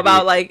knows, Oh, about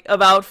maybe. like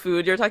about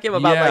food. You're talking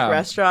about like Yeah,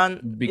 restaurant.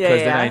 Yeah,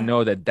 because then I yeah.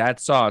 know that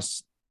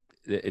sauce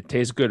it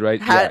tastes good, right?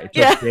 Yeah, Had it took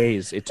yeah.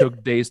 days. It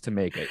took days to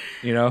make it,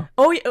 you know?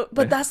 Oh, yeah,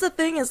 but that's the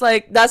thing is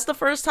like that's the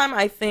first time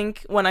I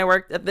think when I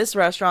worked at this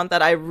restaurant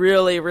that I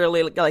really,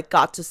 really like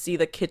got to see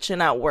the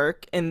kitchen at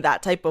work in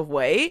that type of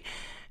way,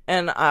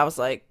 and I was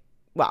like,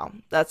 wow,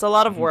 that's a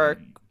lot of work.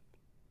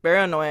 Very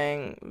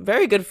annoying.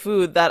 Very good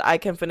food that I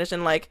can finish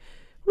in like,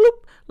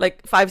 whoop,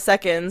 like 5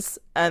 seconds,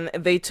 and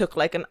they took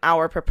like an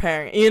hour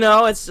preparing.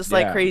 It's just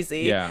like Yeah, crazy.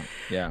 yeah,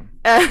 yeah.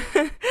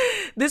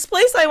 This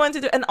place I went to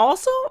do, and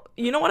also,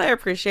 you know what I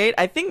appreciate?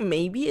 I think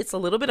maybe it's a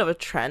little bit of a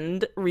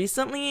trend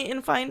recently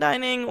in fine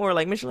dining or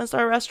like Michelin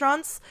star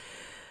restaurants.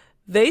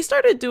 They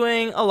started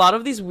doing a lot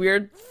of these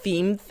weird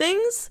themed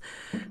things.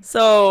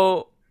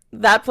 So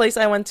that place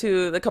I went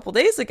to a couple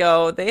days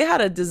ago, they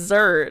had a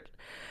dessert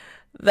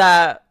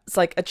that's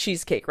like a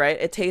cheesecake, right?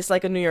 It tastes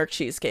like a New York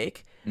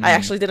cheesecake. I Mm.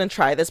 actually didn't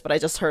try this, but I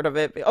just heard of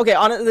it. Okay,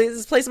 honestly,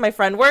 this place my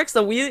friend works,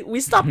 so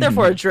we stopped there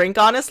for a drink,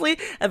 honestly.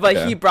 But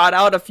Yeah, he brought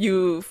out a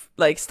few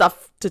like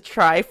stuff to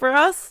try for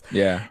us,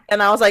 yeah,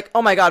 and I was like,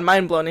 oh my god,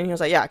 mind blown. And he was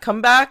like, yeah,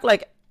 come back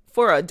like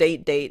for a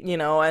date,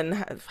 and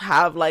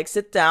have like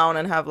sit down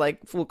and have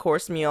like full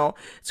course meal.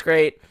 It's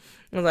great.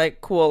 I was like,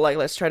 cool, like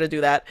let's try to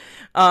do that.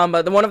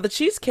 But one of the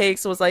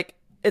cheesecakes was like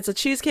it's a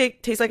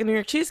cheesecake, tastes like a New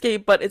York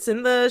cheesecake, but it's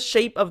in the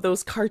shape of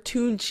those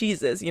cartoon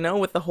cheeses,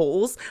 with the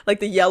holes, like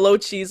the yellow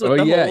cheese oh with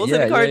the yeah, holes in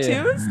yeah, yeah,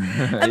 cartoons.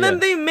 yeah. And then Yeah,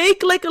 they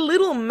make like a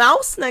little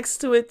mouse next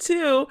to it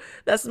too.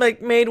 That's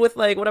like made with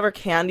like whatever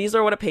candies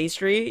or what a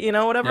pastry,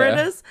 whatever it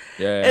yeah, is.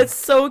 yeah, It's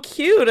so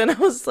cute, and I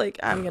was like,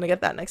 I'm gonna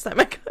get that next time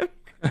I come.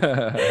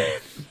 yeah.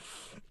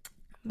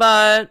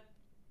 But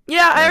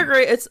yeah, I Yeah.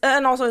 agree.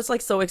 And also it's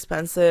like so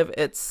expensive.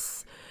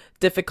 It's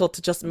difficult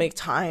to just make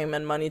time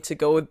and money to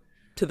go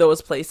to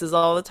those places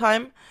all the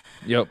time.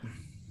 Yep.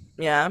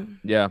 Yeah.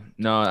 Yeah.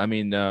 No, I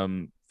mean,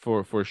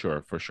 for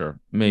sure, for sure.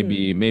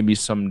 Mhm. Maybe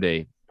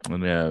someday,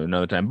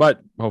 another time,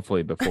 but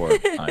hopefully before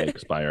I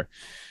expire,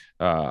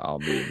 I'll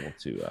be able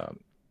to.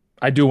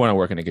 I do want to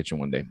work in a kitchen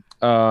one day.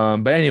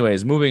 But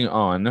anyways, moving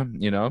on.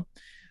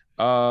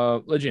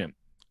 Legit.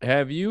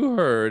 Have you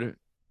heard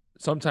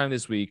sometime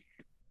this week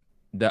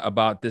that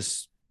about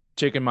this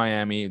chick in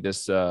Miami,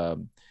 this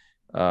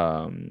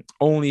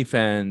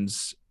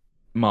OnlyFans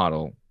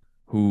model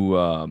who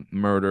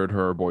murdered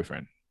her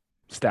boyfriend,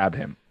 stabbed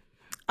him?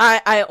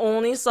 I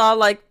only saw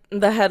like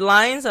the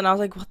headlines and I was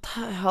like, what the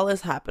hell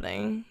is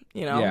happening?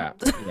 Yeah,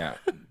 yeah.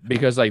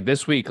 Because like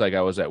this week, like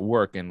I was at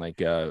work and like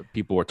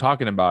people were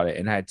talking about it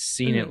and I had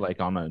seen it Hmm.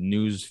 like on a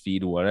news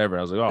feed or whatever.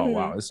 I was like, oh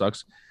wow, Hmm. this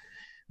sucks.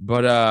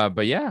 But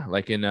yeah,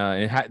 like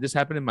this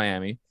happened in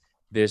Miami.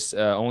 This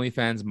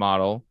OnlyFans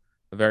model,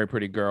 a very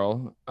pretty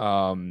girl,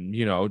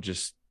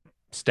 just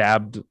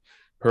stabbed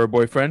her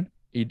boyfriend.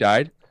 He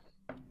died.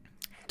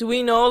 Do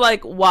we know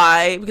like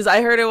why? Because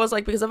I heard it was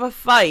like because of a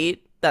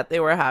fight that they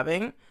were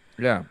having.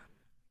 Yeah.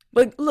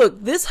 But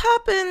look, this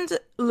happened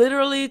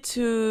literally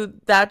to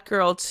that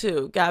girl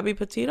too, Gabby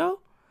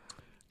Petito.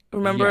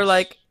 Remember, Yes.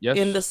 like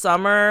in the Yes.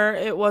 summer,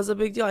 it was a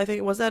big deal. I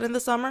think was that in the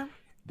summer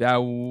That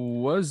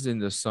was in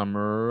the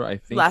summer, I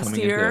think last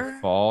coming into the year.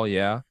 fall.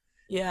 Yeah.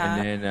 And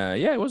Yeah. then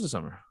yeah, it was the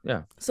summer.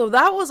 Yeah. So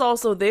that was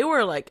also, they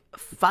were like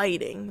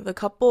fighting. The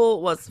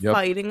couple was Yep.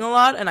 fighting a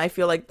lot, and I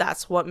feel like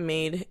that's what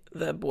made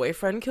the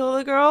boyfriend kill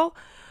the girl.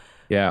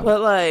 Yeah. But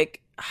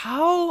like,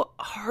 how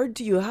hard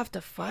do you have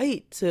to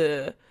fight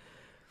to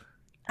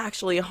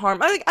actually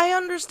harm? I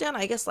understand,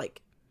 I guess,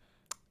 like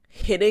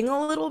hitting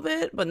a little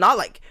bit, but not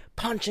like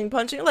punching.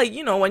 Like,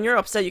 when you're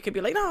upset, you could be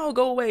like, no,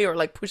 go away, or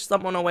like push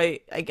someone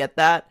away. I get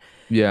that.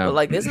 Yeah. But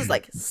like, this is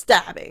like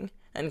stabbing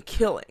and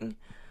killing.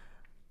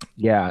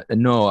 Yeah.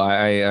 No,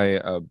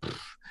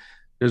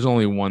 there's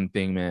only one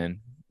thing, man.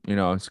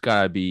 It's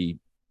gotta be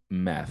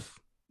meth,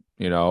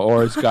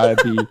 or it's gotta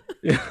be.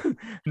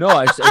 No,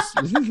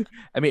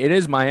 I mean, it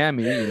is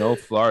Miami,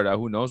 Florida.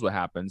 Who knows what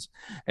happens?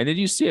 And did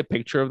you see a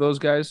picture of those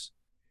guys?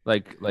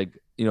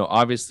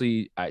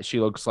 Obviously, she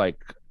looks like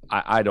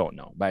I don't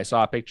know, but I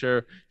saw a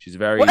picture. She's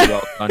very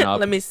well done up,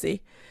 Let me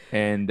see.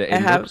 and I it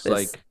have looks this.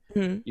 like,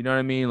 Hmm. you know what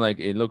I mean? Like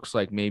it looks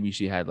like maybe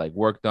she had like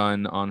work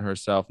done on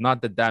herself.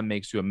 Not that that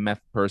makes you a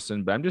meth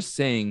person, but I'm just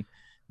saying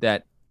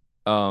that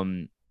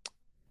um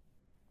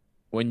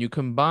when you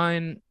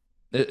combine,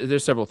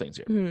 there's several things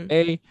here. Hmm.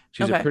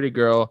 She's a Okay. pretty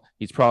girl.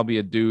 He's probably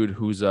a dude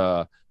who's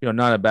not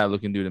a bad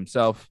looking dude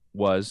himself.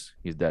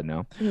 He's dead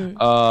now. Hmm.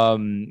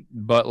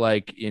 But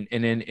like in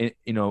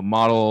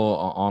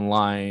model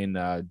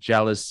online,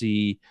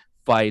 jealousy,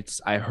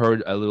 fights. I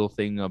heard a little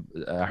thing of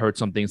I heard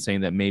something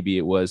saying that maybe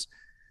it was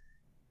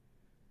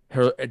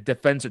her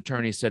defense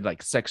attorney said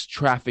like sex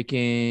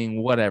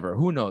trafficking, whatever.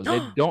 Who knows?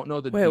 They don't know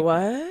the Wait, details.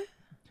 what?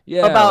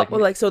 Yeah, About, well,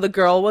 like, so the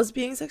girl was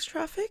being sex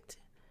trafficked?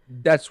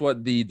 that's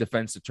what the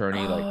defense attorney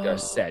Oh.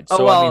 said. Oh,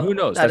 So I mean, who well,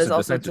 knows? that That's is a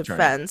also defense attorney.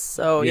 defense.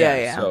 So, yeah,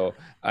 Yeah. yeah. So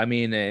I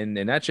mean, and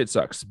that shit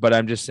sucks. But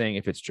I'm just saying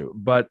if it's true.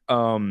 But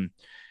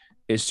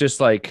it's just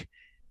like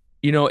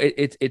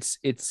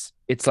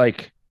it's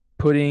like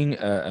putting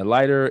a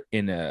lighter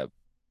in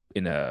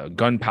a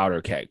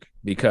gunpowder keg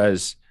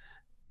because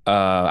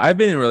I've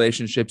been in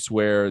relationships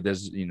where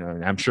there's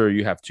I'm sure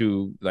you have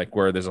too, like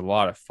where there's a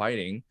lot of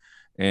fighting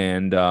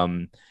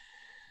and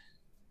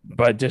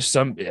but just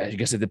I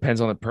guess it depends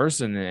on the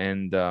person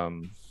and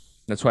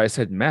that's why I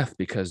said meth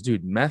because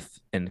dude, meth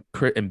and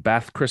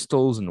bath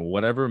crystals and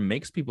whatever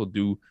makes people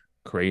do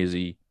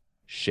crazy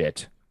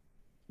shit.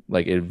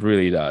 Like it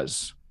really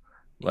does.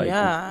 Like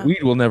Yeah.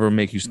 weed will never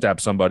make you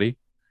stab somebody.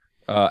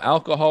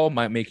 Alcohol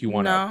might make you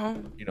want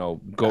to,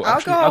 No. go.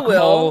 Actually,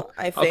 Alcohol will,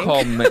 I think.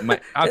 my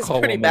It's alcohol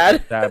pretty won't make you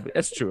bad. stab.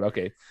 That's true.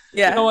 Okay,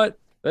 you know Yeah. what?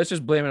 Let's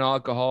just blame it on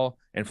alcohol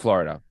and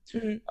Florida,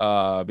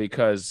 Mhm.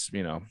 because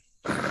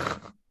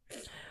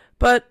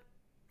But,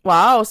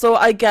 wow. So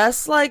I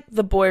guess, like,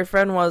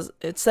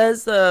 it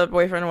says the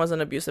boyfriend was an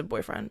abusive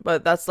boyfriend,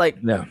 but that's, like,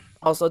 yeah,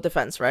 also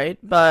defense, right?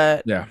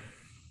 But yeah,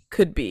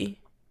 could be.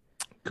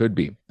 could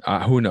be.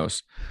 Who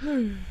knows?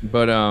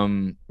 But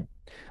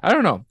I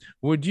don't know.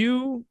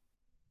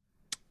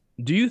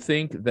 Do you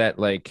think that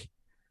like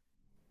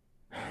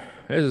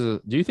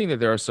do you think that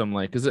there are some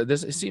like because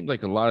this it seems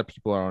like a lot of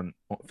people are on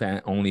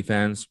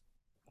OnlyFans.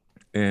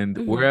 And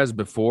Hmm. whereas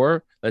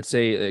before, let's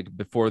say like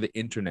before the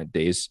internet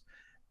days,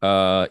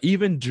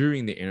 even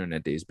during the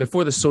internet days,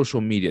 before the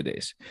social media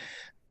days,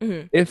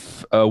 Hmm.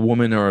 if a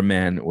woman or a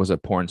man was a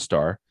porn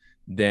star,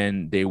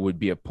 then they would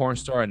be a porn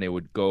star and they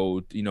would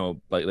go,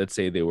 like let's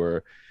say they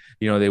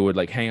would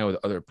like hang out with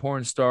other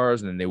porn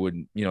stars and then they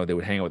would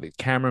hang out with the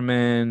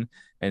cameraman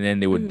and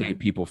then they would date Hmm.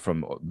 people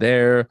from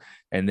there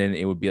and then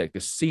it would be like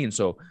this scene.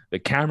 So the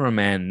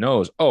cameraman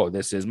knows, oh,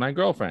 this is my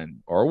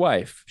girlfriend or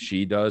wife.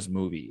 She does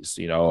movies,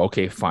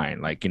 okay, fine.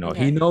 Like, he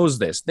Okay. knows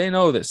this, they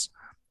know this,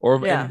 or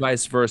and Yeah.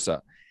 vice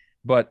versa.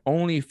 But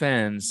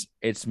OnlyFans,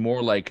 it's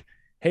more like,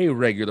 hey,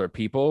 regular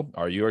people,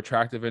 are you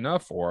attractive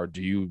enough or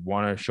do you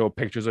want to show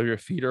pictures of your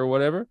feet or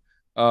whatever?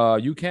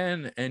 You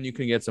can, and you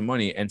can get some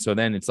money. And so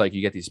then it's like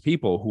you get these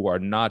people who are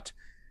not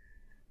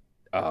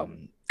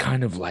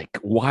kind of like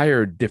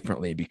wired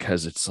differently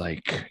because it's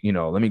like,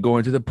 let me go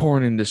into the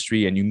porn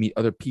industry and you meet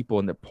other people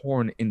in the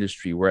porn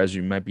industry, whereas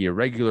you might be a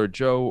regular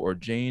Joe or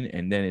Jane.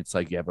 And then it's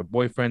like you have a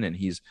boyfriend and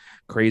he's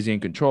crazy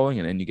and controlling.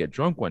 And then you get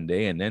drunk one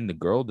day and then the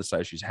girl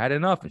decides she's had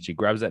enough and she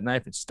grabs that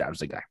knife and stabs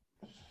the guy.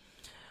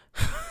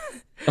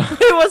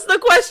 Wait, what's the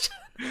question?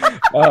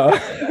 uh,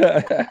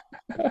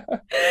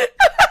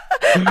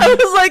 I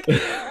was like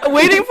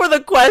waiting for the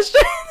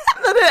question,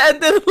 and then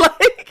it ended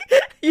like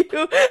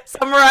you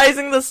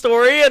summarizing the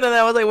story, and then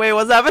I was like, wait,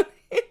 what's happening?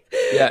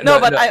 yeah, No, no,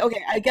 but no.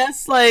 I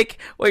guess like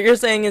what you're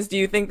saying is, do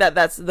you think that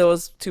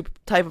those two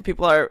type of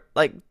people are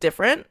like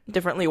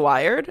differently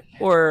wired,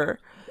 or?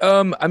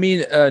 I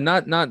mean,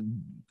 not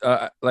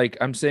like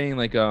I'm saying,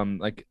 like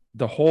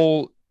the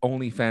whole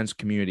OnlyFans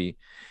community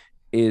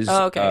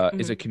Oh, okay.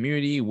 is a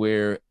community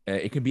where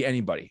it can be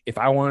anybody. If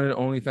I wanted an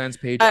OnlyFans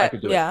page, I could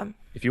do it. Yeah,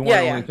 If you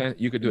yeah, want yeah. OnlyFans,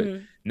 you could do it.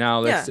 Hmm. Now,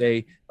 let's Yeah.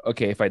 say,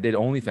 okay, if I did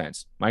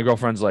OnlyFans, my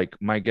girlfriend's like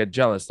might get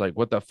jealous, like,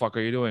 what the fuck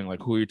are you doing? Like,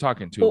 who are you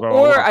talking to? Or, Blah blah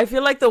or blah. I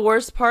feel like the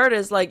worst part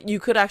is like you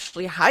could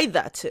actually hide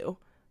that too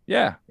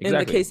Yeah, in the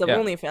exactly. case of Yeah,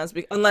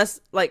 OnlyFans, unless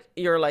like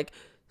you're like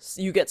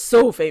you get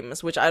so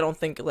famous, which I don't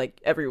think like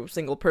every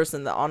single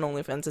person that on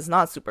OnlyFans is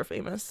not super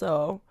famous.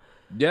 So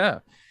yeah.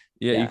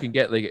 Yeah, you Yeah. can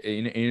get like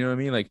you know what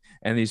I mean, like,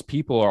 and these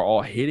people are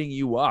all hitting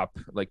you up,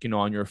 like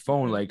on your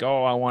phone, Mm-hmm. like,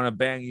 oh, I want to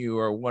bang you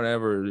or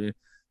whatever,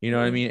 you know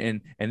what I Mm.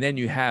 mean, and then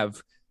you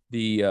have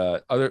the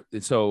other,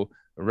 so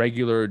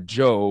regular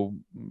Joe,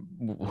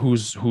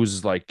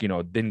 who's like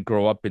didn't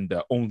grow up in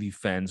the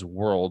OnlyFans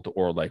world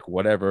or like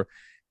whatever,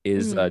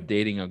 is Mm.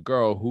 dating a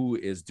girl who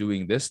is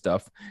doing this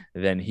stuff.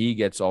 Then he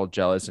gets all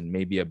jealous and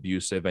maybe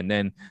abusive, and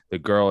then the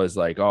girl is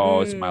like,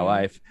 oh, it's my Mm.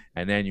 life,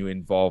 and then you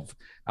involve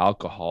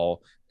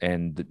alcohol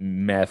and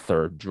meth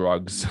or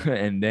drugs,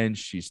 and then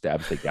she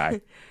stabs the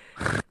guy.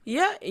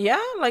 Yeah,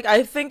 yeah. Like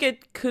I think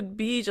it could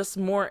be just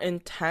more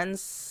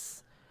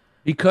intense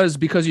Because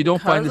you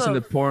don't find because this in the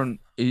of porn.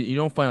 You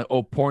don't find,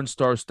 oh, porn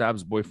star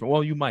stabs boyfriend.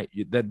 Well, you might,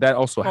 that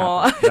also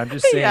happens, well, but I'm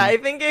just yeah, saying. I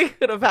think it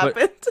could have But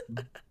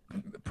happened.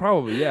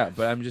 probably, yeah,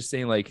 but I'm just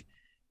saying, like,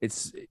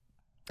 it's,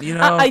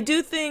 I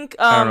do think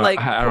I don't know, like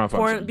I don't know if I'm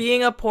porn saying.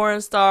 being a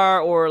porn star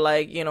or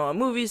like a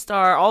movie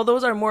star, all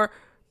those are more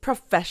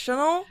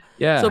professional. So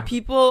Yeah,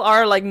 people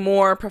are like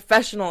more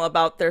professional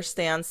about their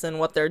stance and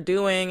what they're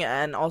doing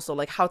and also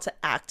like how to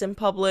act in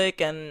public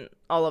and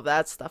all of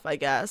that stuff, I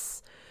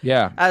guess.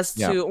 yeah, As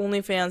yeah, to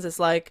OnlyFans, it's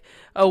like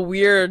a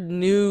weird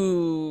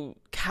new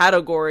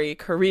category,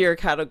 career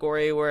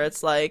category where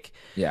it's like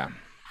yeah,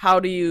 how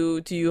do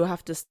you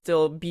have to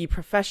still be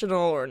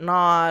professional or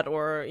not,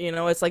 or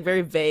it's like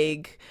very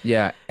vague.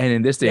 yeah. And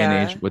in this day and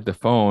age Yeah. with the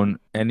phone,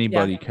 Yeah.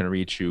 anybody can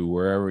reach you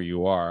wherever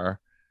you are.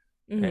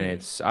 And Hmm.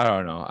 it's, I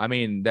don't know. I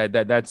mean,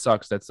 that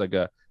sucks. That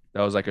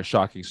was like a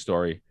shocking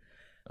story.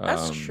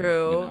 That's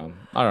true.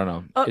 I don't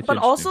know. It's But interesting.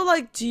 also,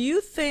 like, do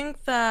you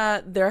think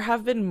that there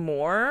have been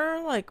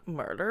more like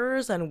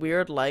murders and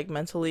weird, like,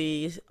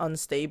 mentally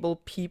unstable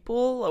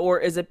people, or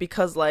is it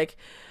because like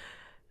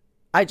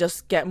I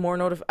just get more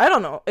I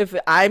don't know if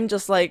I'm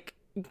just like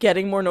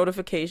getting more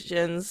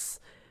notifications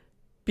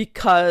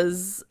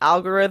because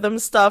algorithm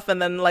stuff,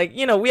 and then like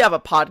we have a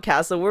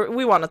podcast, so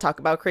we want to talk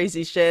about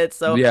crazy shit,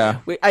 so Yeah.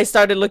 I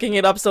started looking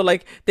it up, so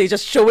like they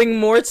just showing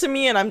more to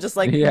me and I'm just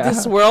like,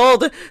 this Yeah.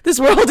 world this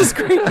world is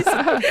crazy.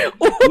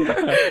 or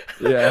Yeah.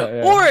 Yeah.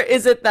 Yeah. or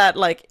is it that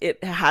like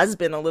it has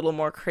been a little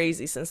more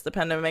crazy since the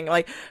pandemic?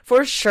 Like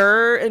for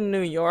sure in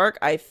New York,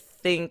 I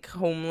think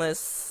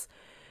homeless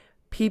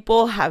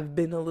people have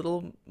been a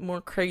little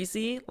more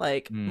crazy,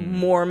 like Hmm.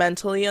 more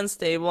mentally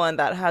unstable, and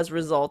that has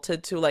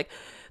resulted to like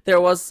there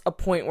was a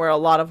point where a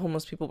lot of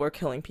homeless people were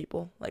killing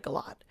people, like a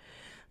lot.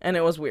 And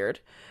it was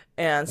weird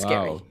and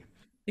scary. Wow.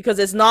 Because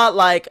it's not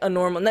like a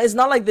normal it's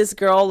not like this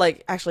girl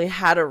like actually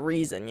had a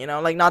reason,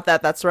 like not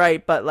that that's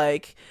right, but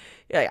like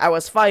yeah, I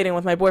was fighting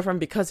with my boyfriend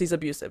because he's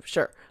abusive.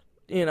 Sure.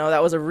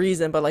 That was a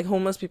reason, but like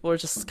homeless people are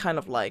just kind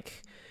of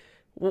like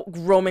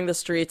roaming the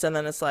streets, and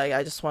then it's like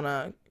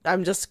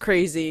I'm just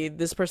crazy,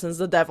 this person's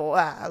the devil,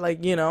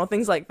 like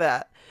things like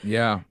that.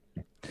 Yeah.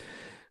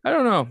 I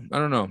don't know. I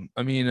don't know.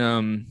 I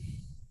mean,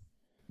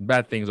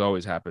 bad things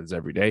always happens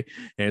every day,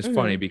 and it's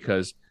funny Hmm.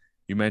 because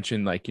you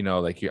mentioned, like,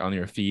 like you're on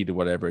your feed or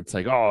whatever, it's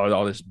like, oh,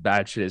 all this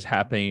bad shit is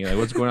happening, like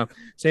what's going on.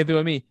 Same thing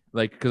with me,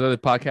 like, because other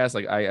podcasts,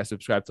 like I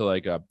subscribe to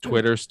like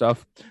Twitter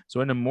stuff,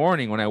 so in the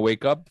morning when I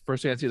wake up,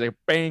 first thing I see is like,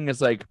 bang,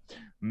 it's like,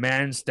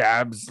 man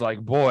stabs like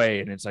boy,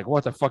 and it's like,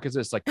 what the fuck is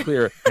this, like,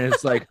 clear, and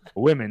it's like,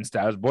 women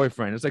stabs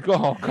boyfriend, it's like,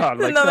 oh god,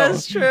 like, No, no.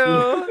 that's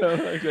true.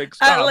 Like,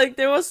 stop. Like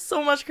there was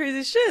so much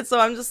crazy shit, so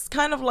I'm just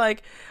kind of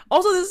like,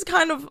 also this is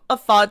kind of a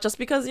thought just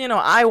because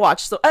I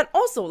watch, so, and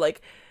also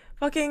like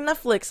fucking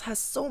Netflix has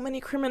so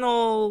many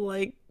criminal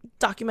like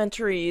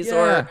documentaries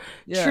or Yeah,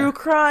 yeah, true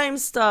crime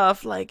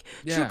stuff, like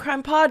true yeah.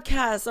 crime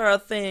podcasts are a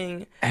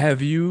thing.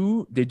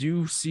 Did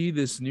you see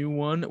this new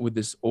one with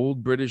this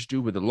old British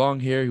dude with the long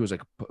hair? He was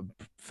like a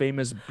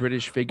famous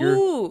British figure.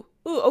 Ooh,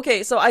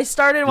 okay, so I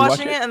started Did you watch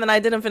watching it? it and then I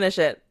didn't finish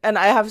it, and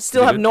I have Is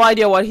still it have good? no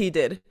idea what he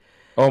did.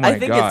 Oh I my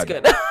think it's God.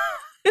 good.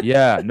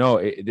 Yeah, no,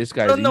 this I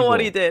guy's don't know what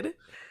he evil. did.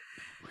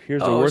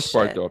 Here's the Oh worst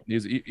part shit. though.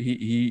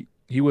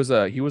 He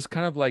was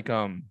kind of like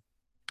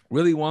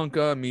Willy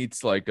Wonka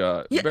meets like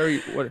Yeah, very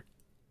what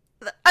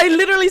I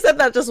literally said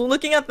that just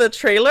looking at the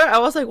trailer. I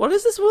was like, what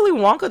is this Willy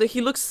Wonka that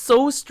he looks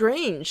so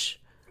strange?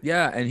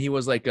 yeah, and he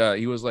was like a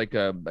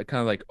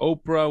kind of like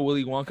Oprah,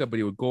 Willy Wonka, but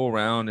he would go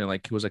around and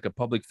like he was like a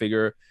public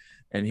figure,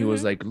 and he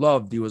was Hmm. like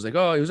loved. He was like,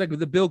 oh, he was like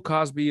the Bill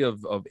Cosby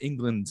of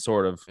England,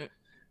 sort of.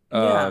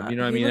 Yeah, You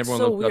know what I he mean? looks Everyone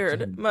so looked up to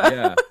weird. him.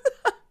 Yeah.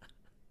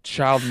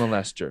 Child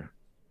molester.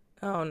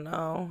 Oh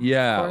no, of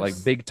Yeah, like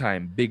course. big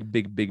time,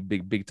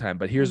 big time.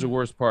 But here's the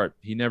worst part: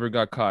 he never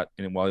got caught,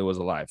 and while he was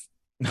alive.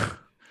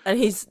 And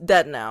he's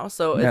dead now,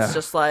 so it's Yeah,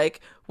 just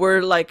like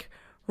we're like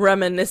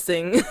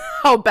reminiscing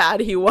how bad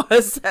he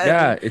was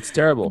yeah, and it's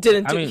terrible.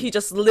 didn't I do. mean, He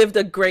just lived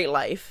a great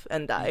life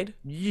and died.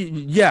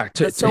 yeah, That's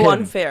to so him,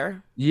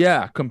 unfair.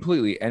 yeah,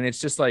 completely. And it's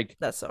just like,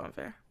 That's so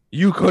unfair.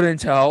 you couldn't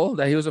tell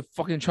that he was a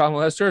fucking child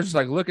molester. Just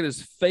like, look at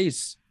his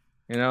face,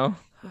 you know.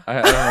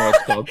 I don't know what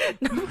it's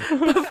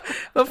called.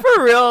 but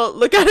for real,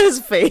 look at his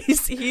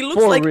face. He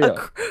looks For like a real.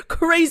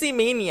 crazy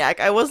maniac.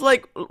 I was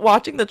like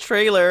watching the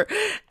trailer,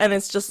 and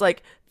it's just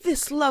like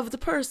this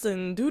loved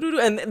person,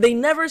 and they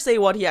never say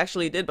what he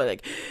actually did, but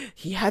like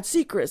he had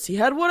secrets, he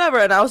had whatever,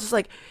 and I was just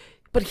like,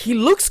 but he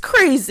looks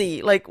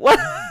crazy. Like what?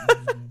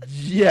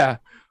 Yeah.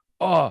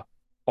 Oh,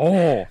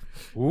 oh,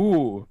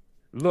 ooh.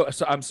 Look,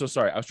 so I'm so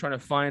sorry. I was trying to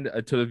find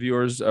to the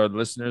viewers or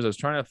listeners. I was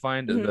trying to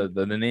find Mhm.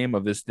 the name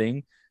of this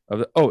thing.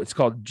 Oh, it's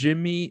called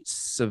Jimmy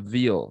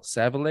Savile,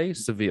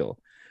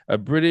 a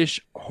British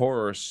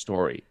horror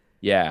story.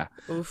 Yeah.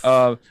 Oof.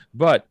 Uh,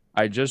 but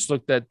I just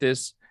looked at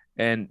this,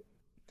 and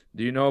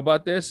do you know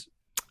about this?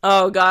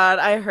 Oh God,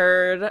 I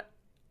heard.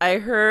 I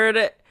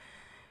heard.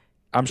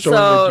 I'm showing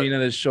So Regina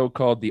this show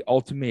called The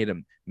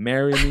Ultimatum: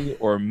 Marry Me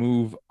or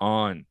Move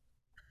On.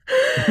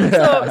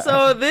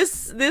 so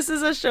this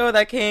is a show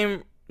that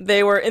came.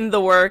 They were in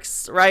the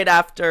works right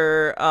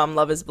after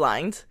Love Is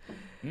Blind.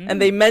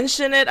 And they Mm.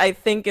 mention it, I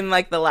think, in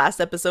like the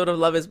last episode of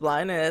Love Is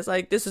Blind, and it's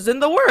like this is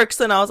in the works,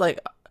 and I was like,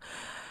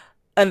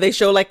 and they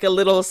show like a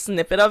little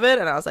snippet of it,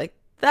 and I was like,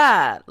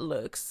 that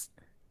looks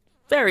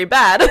very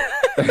bad.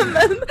 and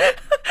then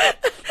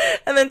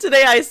and then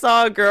today I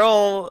saw a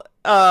girl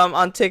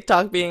on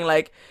TikTok being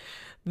like,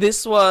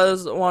 this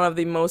was one of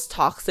the most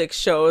toxic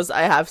shows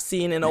I have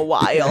seen in a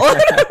while.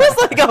 And I was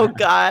like, oh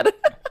God.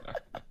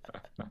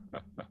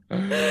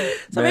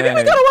 So maybe we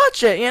Man, gotta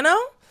watch it, you know?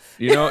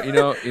 This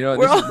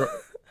We're is, all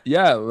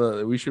yeah,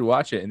 well, we should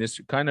watch it. And this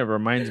kind of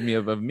reminds me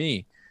of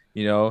me,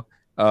 you know,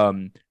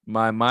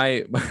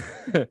 my,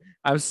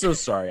 I'm so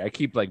sorry. I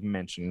keep like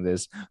mentioning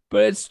this,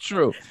 but it's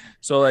true.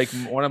 So like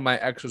one of my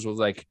exes was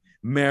like,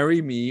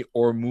 marry me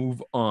or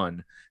move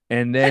on.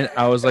 And then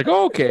I was like,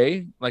 oh,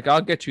 okay, like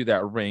I'll get you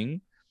that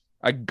ring.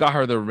 I got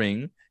her the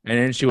ring. And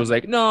then she was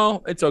like,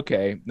 no, it's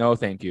okay. No,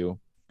 thank you.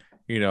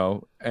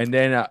 And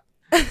then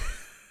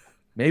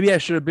maybe I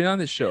should have been on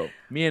this show.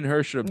 Me and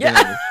her should have been yeah.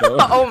 on this show.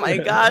 Oh my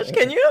gosh,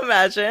 can you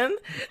imagine?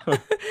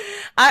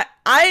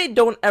 I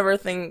don't ever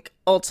think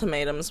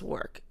ultimatums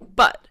work.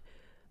 But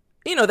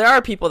there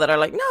are people that are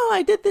like, "No,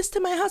 I did this to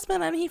my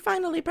husband and he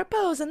finally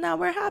proposed and now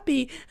we're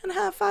happy and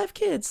have 5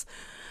 kids."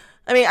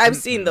 I mean, I've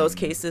seen those Mm-mm.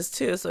 cases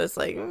too, so it's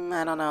like,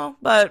 I don't know.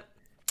 But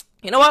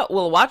you know what?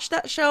 We'll watch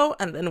that show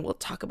and then we'll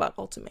talk about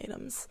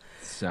ultimatums.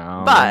 But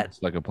Sounds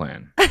like a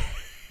plan.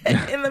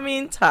 in the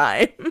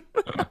meantime,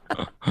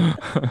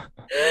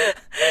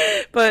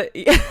 but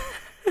yeah,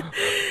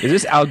 Is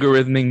this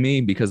algorithming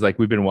me because like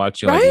we've been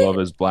watching like right? Love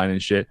Is Blind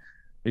and shit?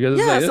 Because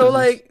it's Yeah, like so this is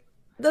like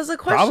the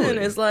question probably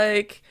is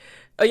like,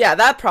 oh yeah,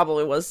 that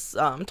probably was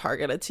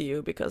targeted to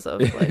you because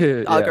of like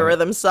yeah,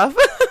 algorithm stuff.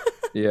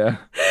 yeah.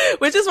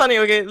 Which is funny.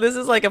 Okay, this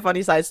is like a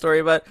funny side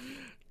story, but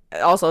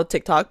also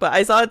TikTok. But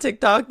I saw a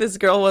TikTok. This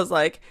girl was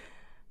like,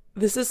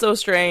 "This is so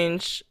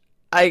strange.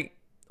 I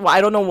I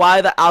don't know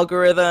why the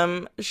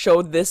algorithm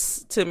showed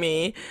this to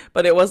me,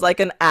 but it was like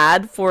an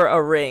ad for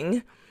a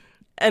ring,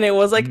 and it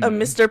was like a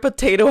Mm. Mr.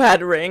 Potato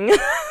Head ring."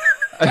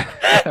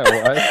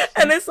 What?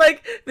 And it's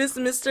like this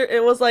Mr.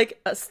 It was like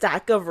a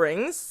stack of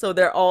rings, so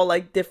they're all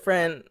like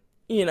different,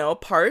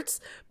 parts.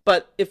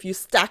 But if you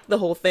stack the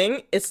whole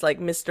thing, it's like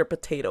Mr.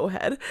 Potato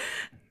Head.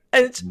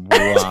 And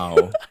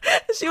Wow.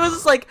 she was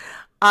just like,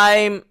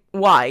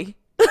 why?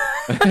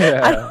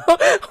 Yeah.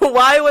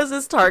 Why was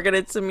this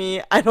targeted to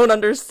me? I don't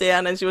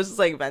understand. And she was just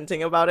like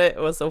venting about it. It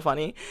was so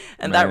funny.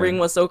 And that ring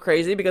Man. was so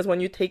crazy because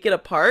when you take it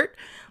apart,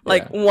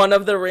 like Yeah. one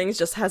of the rings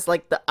just has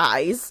like the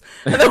eyes,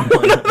 and then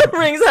one of the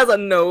rings has a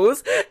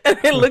nose, and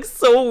it looks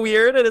so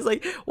weird. And it's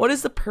like, what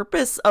is the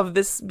purpose of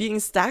this being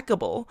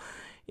stackable?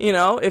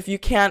 If you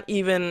can't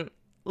even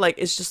like,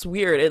 it's just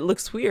weird. It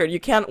looks weird. You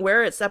can't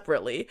wear it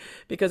separately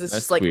because it's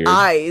just That's like weird.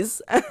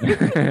 eyes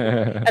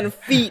and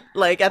feet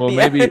like at Well, the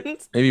maybe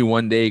end. maybe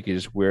one day you could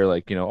just wear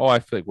like, oh, I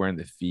feel like wearing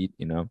the feet,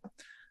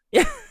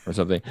 Yeah. or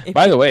something.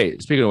 By the way,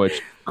 speaking of which,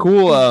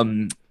 cool.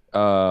 I'm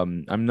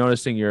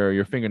noticing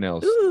your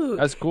fingernails. Ooh,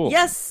 That's cool.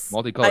 yes. I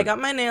Multicolored. got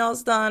my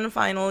nails done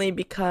finally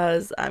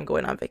because I'm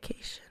going on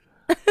vacation,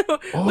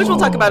 which we'll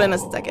talk about in a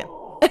second.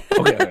 Oh.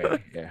 Okay.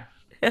 Okay. Yeah.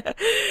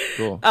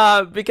 Cool.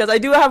 Because I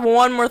do have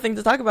one more thing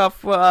to talk about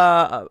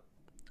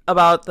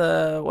about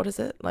the what is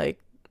it like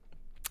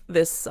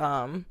this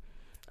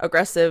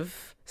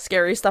aggressive,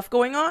 scary stuff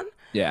going on.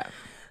 Yeah.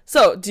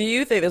 So, do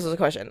you think this was a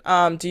question?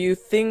 Do you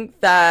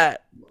think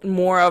that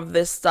more of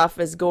this stuff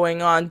is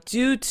going on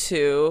due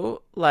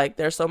to like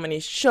there's so many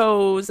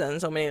shows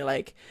and so many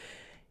like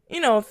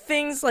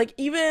things like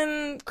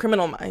even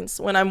Criminal Minds.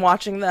 When I'm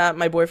watching that,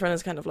 my boyfriend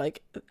is kind of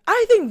like,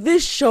 I think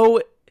this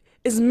show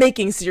is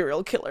making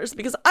serial killers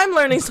because I'm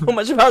learning so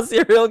much about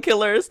serial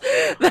killers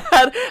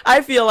that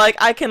I feel like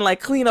I can like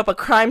clean up a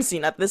crime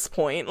scene at this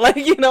point, like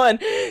and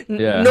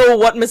Yeah. know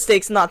what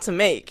mistakes not to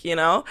make. And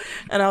I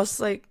was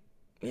like,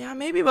 yeah,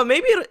 maybe, but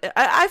maybe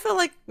I feel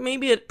like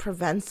maybe it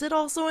prevents it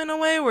also in a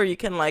way where you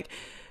can like,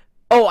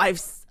 oh,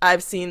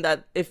 I've seen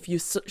that if you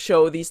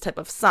show these type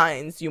of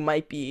signs, you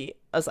might be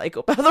a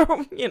psychopath or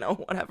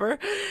whatever.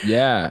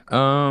 Yeah.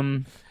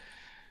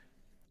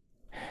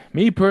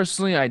 Me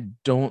personally, I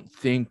don't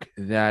think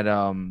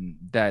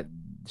that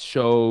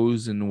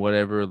shows and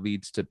whatever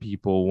leads to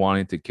people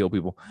wanting to kill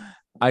people.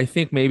 I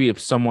think maybe if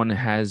someone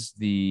has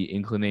the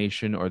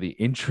inclination or the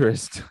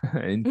interest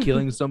in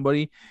killing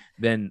somebody,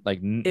 then like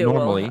It will.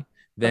 normally,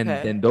 then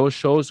Okay. those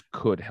shows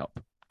could help.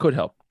 Could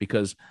help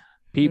because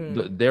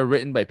People, Mm, they're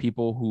written by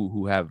people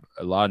who have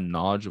a lot of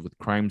knowledge with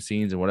crime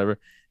scenes and whatever.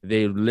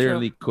 They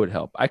true. literally could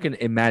help. I can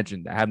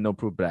imagine. I have no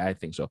proof, but I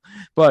think so.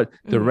 But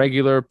the Mm,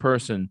 regular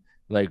person,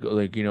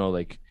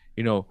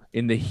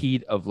 in the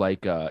heat of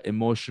like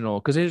emotional,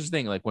 because here's the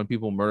thing, like when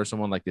people murder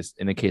someone like this,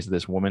 in the case of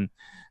this woman,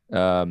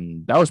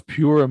 that was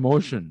pure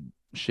emotion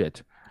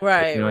shit.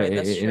 right, right.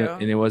 That's And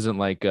true. it wasn't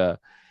like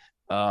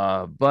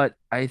but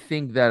I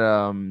think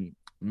that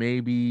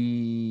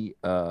maybe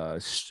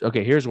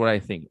okay, here's what I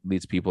think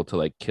leads people to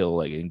like kill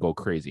like and go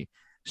crazy.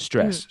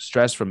 Mm,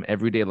 Stress from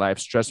everyday life,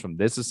 stress from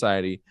this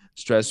society,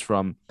 stress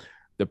from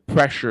the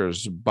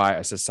pressures by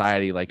a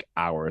society like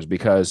ours.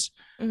 Because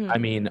I mm,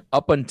 mean,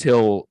 up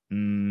until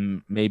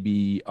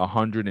maybe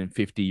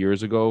 150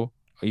 years ago,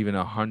 even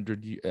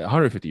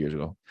 150 years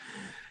ago,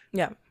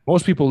 yeah.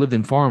 most people lived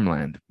in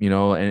farmland,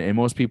 and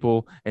most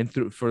people, and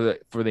through for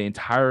the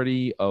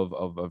entirety of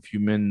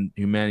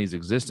humanity's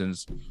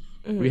existence,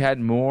 we Mm, had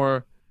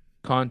more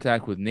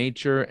contact with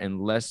nature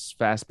and less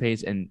fast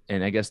paced. And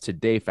I guess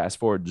today, fast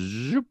forward,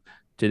 zoop,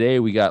 today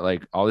we got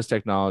like all this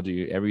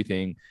technology,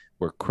 everything.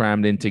 We're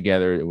crammed in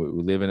together. We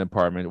live in an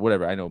apartment,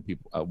 whatever. I know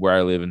people where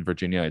I live in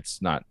Virginia,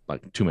 it's not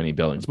like too many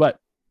buildings, but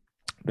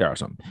there are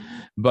some.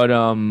 But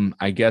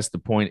I guess the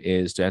point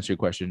is to answer your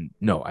question.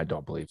 No, I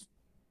don't believe.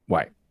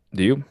 Why?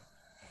 Do you?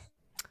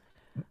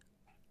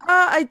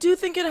 I do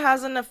think it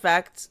has an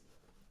effect.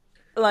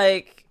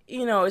 Like,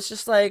 it's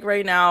just like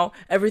right now,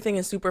 everything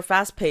is super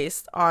fast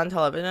paced on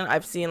television.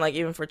 I've seen, like,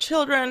 even for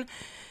children,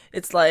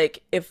 it's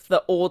like if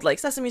the old, like,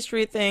 Sesame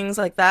Street things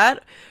like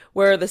that,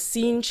 where the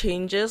scene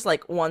changes,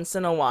 like, once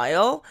in a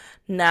while,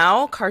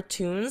 now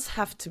cartoons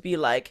have to be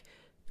like,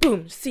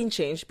 boom, scene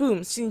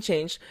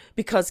change,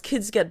 because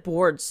kids get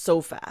bored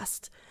so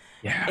fast.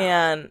 Yeah.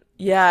 And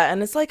yeah,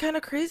 and it's like kind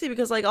of crazy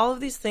because like all of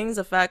these things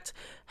affect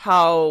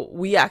how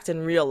we act in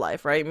real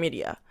life, right?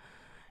 Media.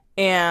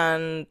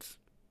 And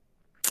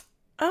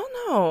I don't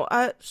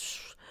know.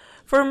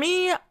 For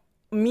me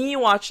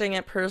watching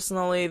it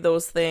personally,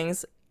 those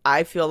things,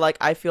 I feel like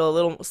I feel a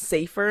little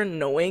safer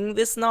knowing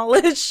this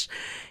knowledge.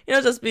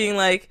 Just being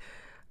like,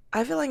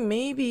 I feel like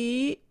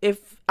maybe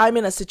if I'm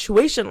in a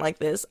situation like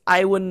this,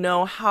 I would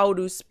know how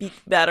to speak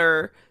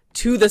better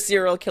to the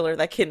serial killer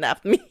that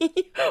kidnapped me.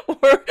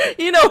 Or,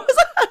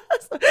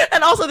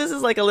 and also this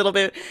is like a little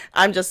bit,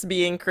 I'm just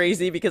being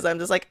crazy because I'm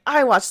just like,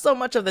 I watch so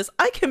much of this.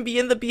 I can be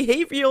in the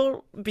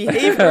behavioral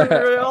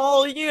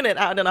unit.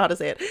 I don't know how to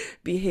say it.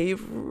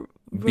 Behavioral.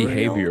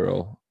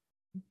 Behavioral.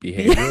 Be-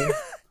 Behavioral?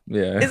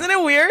 Yeah. Isn't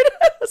it weird?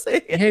 Say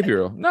it.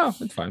 Behavioral. No,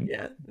 it's fine.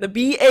 Yeah. The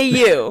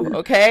BAU,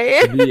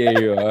 okay?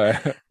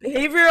 BAU.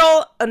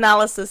 Behavioral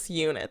analysis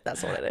unit.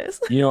 That's what it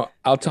is.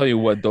 I'll tell you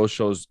what those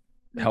shows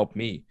help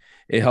me.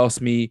 It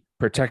helps me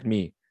protect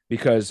me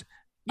because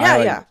I Yeah,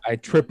 like yeah. I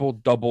triple,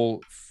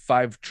 double,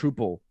 five,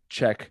 triple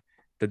check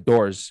the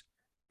doors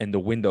and the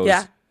windows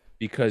Yeah.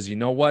 because you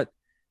know what?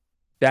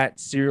 That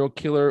serial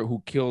killer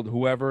who killed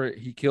whoever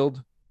he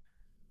killed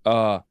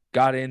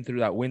got in through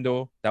that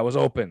window that was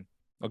open.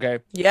 Okay.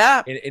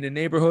 Yeah. In a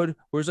neighborhood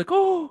where it's like,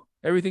 oh,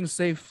 everything's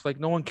safe, like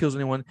no one kills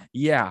anyone.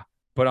 Yeah.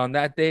 But on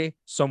that day,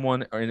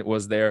 someone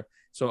was there.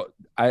 So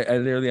I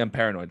literally am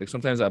paranoid. Like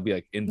sometimes I'll be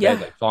like in bed,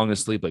 Yeah. like falling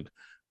asleep, like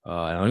and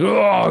I'm like,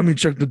 oh, let me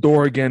check the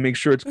door again, make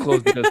sure it's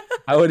closed because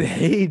I would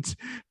hate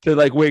to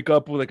like wake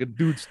up with like a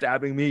dude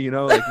stabbing me,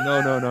 like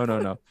no, no, no, no,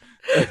 no.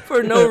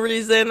 For no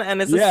reason,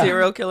 and it's a Yeah,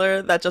 serial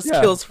killer that just yeah,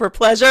 kills for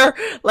pleasure.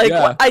 Like,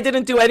 what? yeah. I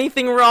didn't do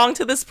anything wrong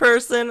to this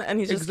person, and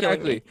he's just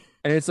killing me. Exactly.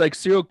 And it's like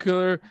serial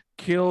killer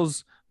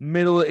kills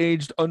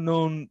middle-aged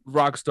unknown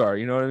rock star.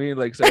 You know what I mean?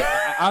 Like, so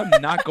I'm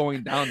not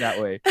going down that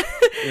way.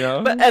 You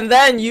But know? and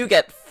then you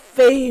get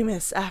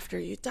famous after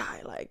you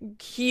die. Like,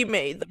 he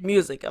made the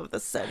music of the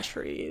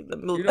century.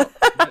 You know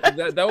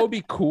that would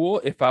be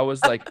cool if I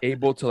was like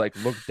able to like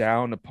look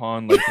down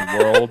upon like the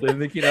world and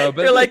like but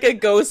You're like like a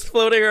ghost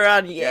floating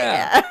around.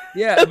 yeah, Yeah.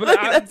 yeah. But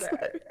Like, that's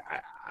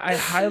I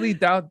highly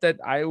doubt that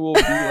I will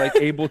be like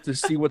able to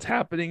see what's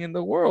happening in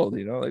the world.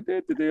 Like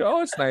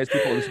oh, it's nice.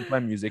 People listen to my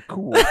music.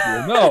 Cool,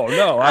 cool. No,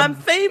 no, I'm I'm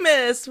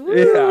famous. Woo.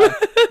 yeah.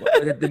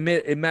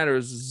 It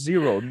matters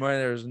zero. It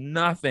matters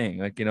nothing.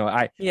 Like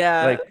I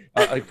Yeah.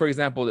 like for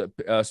example,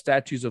 the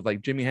statues of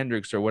like Jimi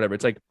Hendrix or whatever.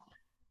 It's like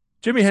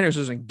Jimi Hendrix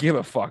doesn't give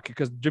a fuck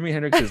because Jimi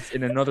Hendrix is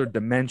in another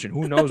dimension.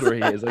 Who knows where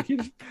he is? Like you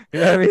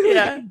know what I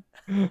Yeah.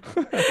 mean?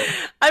 Like,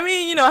 I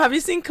mean, have you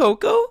seen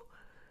Coco?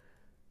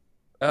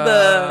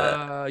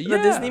 The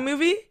Disney yeah,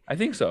 movie? I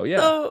think so.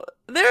 Yeah, So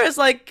there is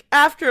like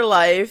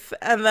afterlife,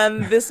 and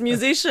then this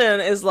musician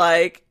is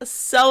like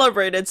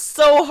celebrated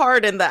so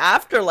hard in the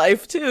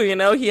afterlife too.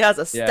 He has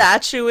a yeah,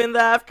 statue in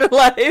the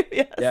afterlife.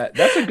 Yes, yeah.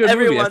 That's a good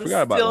movie. I everyone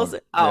forgot about that still. one.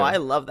 Oh, Yeah, I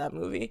love that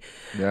movie.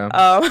 yeah.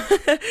 Um,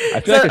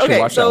 I feel like so I should okay,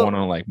 watch that so one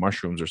on like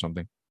mushrooms or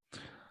something.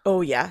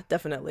 oh yeah,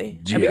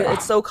 definitely, and because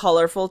it's Yeah, so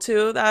colorful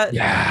too that,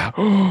 yeah.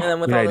 and then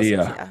with Good all the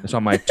scenes, idea. yeah. It's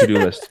on my to-do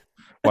list.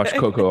 Watch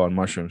Coco on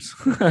mushrooms.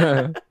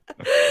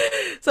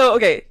 So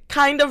okay,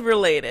 kind of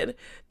related.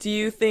 Do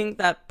you think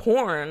that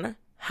porn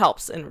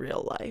helps in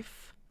real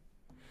life?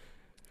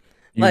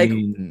 You Like,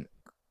 mean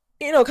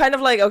kind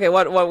of like, okay,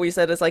 what we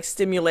said is like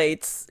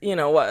stimulates,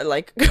 what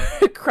like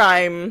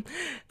crime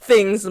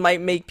things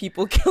might make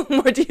people kill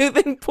more. Do you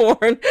think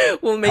porn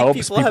will make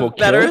Helps people people have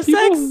kill better sex?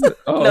 people.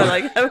 No,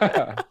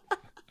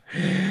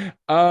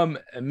 Oh.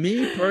 like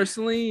Me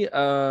personally,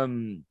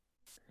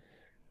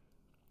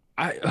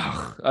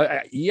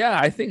 yeah,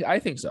 I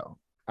think so.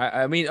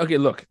 I mean, okay,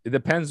 look, it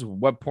depends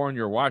what porn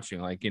you're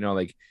watching. Like,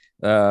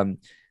 um,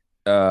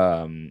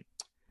 um,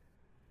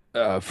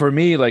 for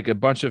me, like a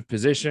bunch of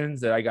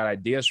positions that I got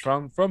ideas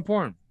from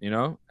porn,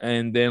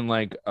 and then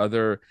like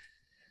other,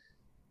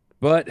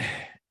 but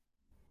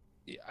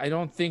I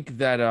don't think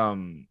that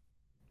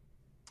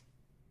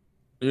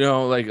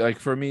like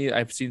for me,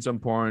 I've seen some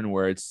porn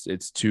where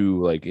it's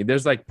too like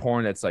there's like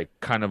porn that's like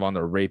kind of on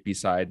the rapey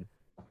side,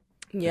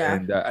 yeah,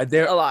 and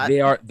a lot.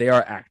 they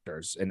are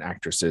actors and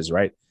actresses,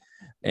 right?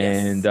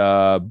 And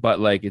Yes. but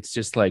like it's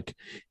just like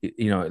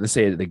let's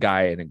say the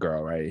guy and a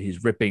girl, right?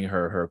 He's ripping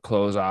her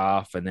clothes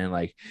off, and then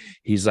like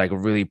he's like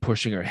really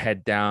pushing her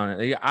head down.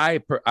 Like,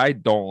 I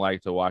don't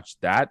like to watch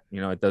that.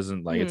 It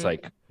doesn't like it's Hmm.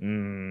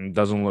 like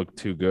doesn't look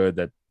too good.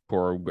 That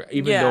poor,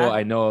 even though Yeah.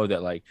 I know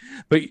that like,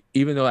 but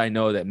even though I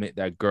know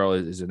that girl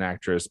is an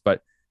actress,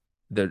 but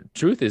the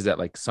truth is that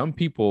like some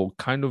people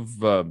kind of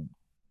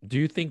do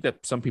you think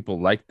that some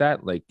people like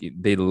that? Like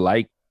they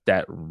like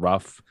that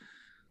rough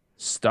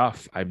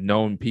stuff. I've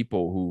known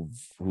people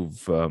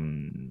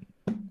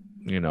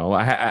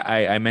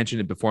I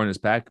mentioned it before in this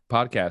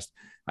podcast.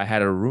 I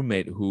had a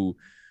roommate who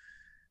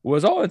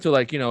was all into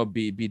like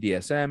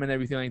BDSM and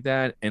everything like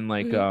that, and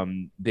like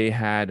Hmm. they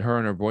had her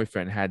and her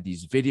boyfriend had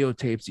these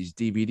videotapes, these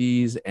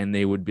DVDs, and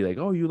they would be like,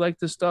 oh, you like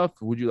this stuff,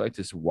 would you like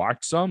to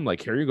watch some,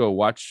 like, here you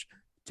go,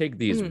 take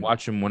these, Hmm.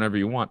 watch them whenever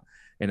you want.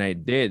 And I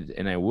did,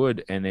 and I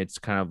would, and it's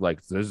kind of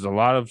like there's a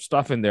lot of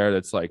stuff in there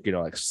that's like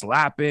like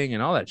slapping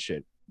and all that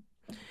shit.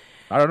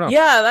 I don't know.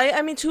 Yeah,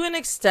 I mean, to an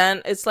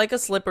extent, it's like a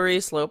slippery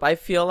slope. I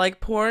feel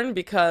like porn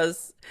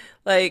because,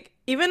 like,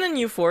 even in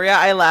Euphoria,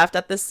 I laughed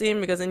at this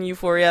scene because in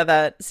Euphoria,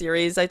 that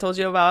series I told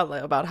you about,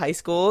 like, about high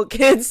school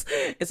kids,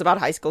 it's about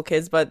high school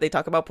kids, but they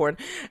talk about porn.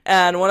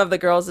 And one of the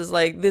girls is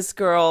like, this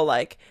girl,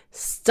 like,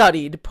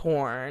 studied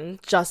porn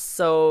just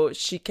so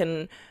she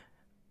can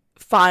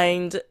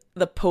find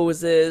the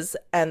poses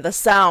and the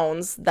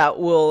sounds that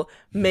will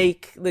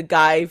make the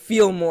guy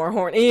feel more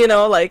horny,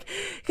 like,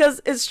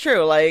 because it's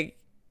true, like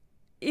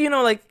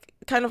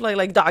kind of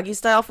like doggy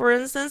style, for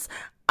instance.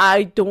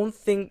 I don't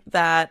think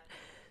that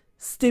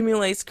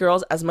stimulates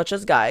girls as much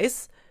as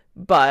guys,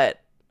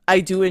 but I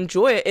do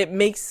enjoy it. It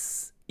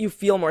makes you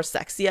feel more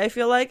sexy, I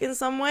feel like, in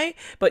some way,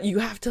 but you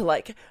have to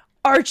like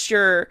arch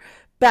your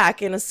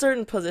back in a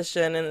certain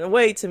position in a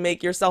way to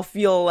make yourself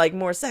feel like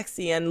more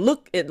sexy and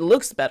it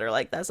looks better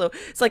like that. So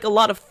it's like a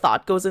lot of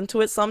thought goes into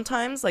it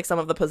sometimes, like some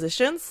of the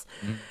positions.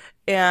 Mhm.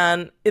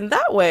 And in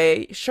that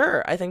way,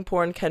 sure, I think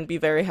porn can be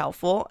very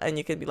helpful, and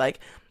you can be like,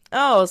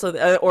 oh,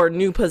 so or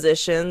new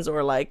positions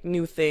or like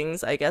new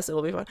things. I guess it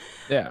will be fun.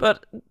 Yeah.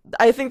 But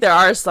I think there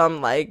are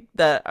some like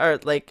that are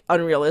like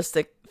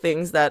unrealistic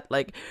things that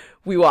like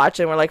we watch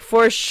and we're like,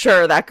 for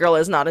sure that girl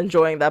is not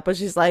enjoying that, but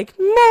she's like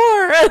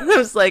more, and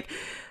it's like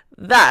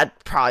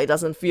that probably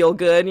doesn't feel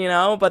good.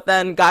 But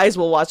then guys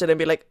will watch it and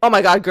be like, oh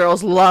my god,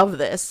 girls love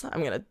this.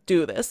 I'm gonna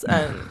do this,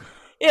 and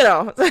you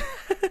know.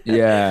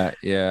 Yeah,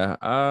 yeah.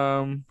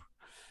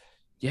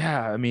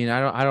 Yeah, I mean,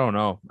 I don't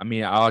know. I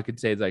mean, all I could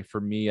say is like for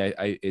me,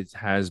 it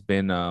has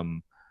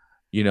been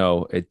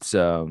it's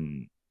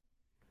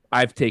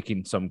I've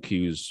taken some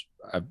cues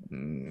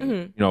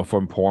Mhm.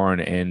 from porn,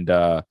 and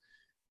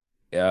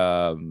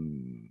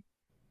um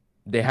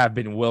they have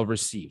been well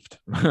received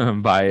by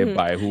Mhm.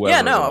 by Yeah, whoever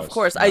it no, of was.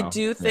 course. I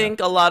do Yeah. think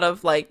a lot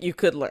of like you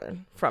could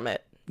learn from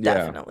it, Yeah.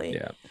 definitely.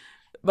 Yeah.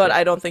 But Yeah.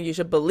 I don't think you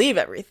should believe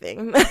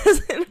everything that's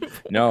in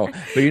No, porn.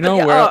 but But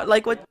yeah, where oh,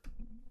 like what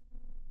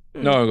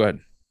no, go ahead.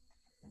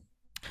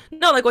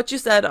 no, like what you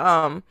said,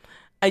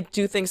 I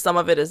do think some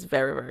of it is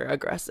very, very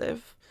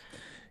aggressive.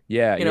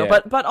 Yeah, You know,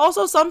 yeah. but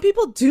also some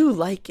people do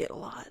like it a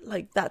lot,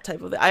 like that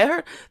type of thing. I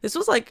heard this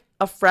was like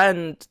a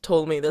friend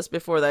told me this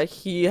before that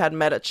he had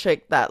met a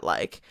chick that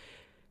like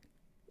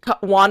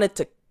wanted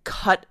to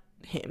cut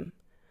him.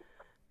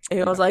 And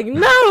he was Yeah. like,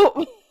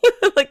 "No."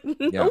 Like,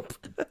 Yeah. nope.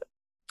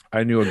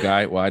 I knew a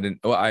guy. Well, I didn't.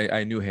 Well,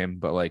 I knew him,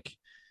 but like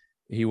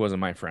he wasn't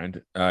my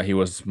friend. He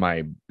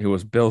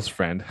was Bill's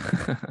friend,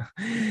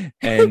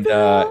 and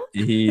Bill.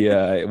 he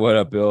what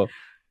up, Bill?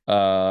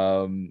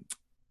 Um,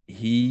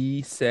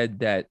 he said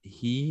that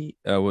he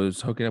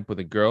was hooking up with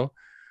a girl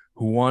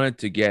who wanted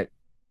to get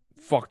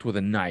fucked with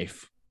a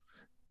knife,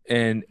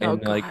 and Oh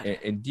and like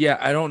God. yeah,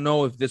 I don't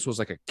know if this was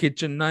like a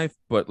kitchen knife,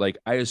 but like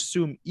I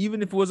assume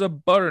even if it was a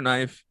butter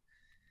knife,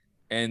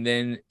 and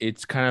then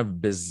it's kind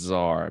of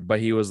bizarre. But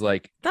he was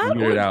like That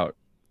weirded would, out.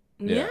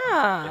 Yeah. And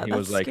yeah, he that's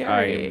was like,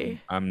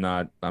 scary. I'm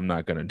not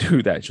gonna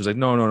do that. She was like,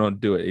 no, no, no,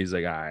 do it. He's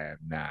like, I am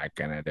not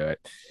gonna do it.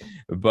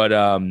 But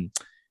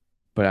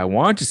but I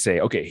want to say,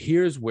 okay,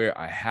 here's where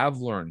I have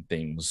learned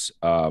things.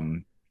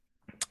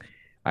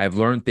 I've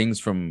learned things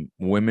from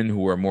women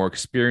who are more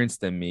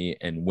experienced than me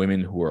and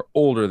women who are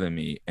older than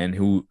me and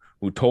who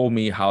who told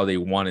me how they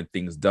wanted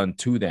things done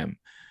to them.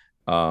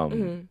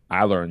 Hmm.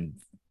 I learned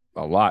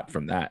a lot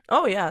from that.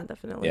 Oh yeah,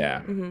 definitely.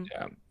 Yeah, Hmm.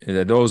 yeah.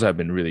 And those have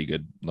been really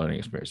good learning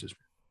experiences.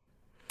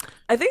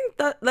 I think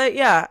that like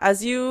yeah,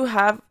 as you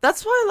have,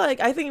 that's why like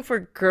I think for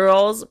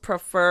girls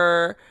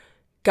prefer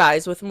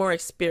guys with more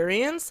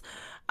experience.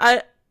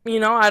 I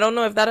I don't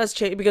know if that has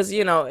changed because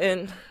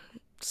in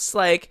just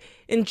like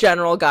in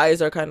general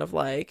guys are kind of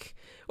like,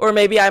 or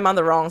maybe I'm on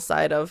the wrong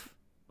side of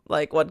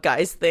like what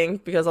guys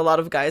think, because a lot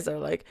of guys are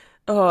like,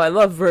 "Oh, I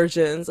love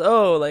virgins."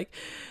 Oh, like,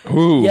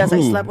 "Yes, I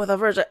slept Who? with a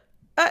virgin."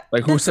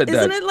 Like who It's said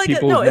isn't that? it like a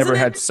People no, who've never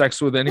isn't had it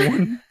sex with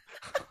anyone?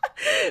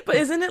 but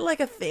isn't it like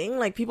a thing?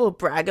 Like people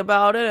brag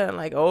about it and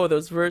like, "Oh,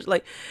 those virgins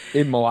like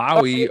In oh,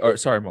 Malawi, or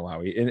sorry,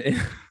 Malawi, in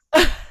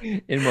I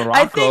think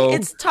Morocco,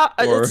 it's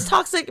or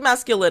toxic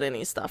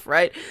masculinity stuff,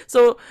 right?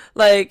 So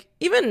like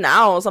even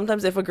now,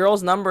 sometimes if a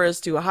girl's number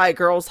is too high,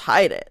 girls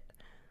hide it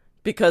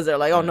because they're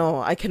like, oh yeah,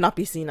 no, I cannot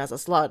be seen as a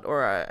slut,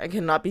 or I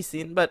cannot be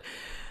seen. But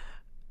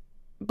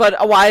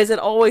why is it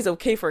always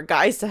okay for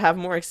guys to have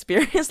more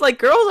experience? Like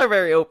girls are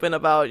very open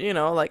about,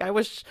 like I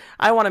wish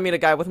I want to meet a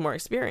guy with more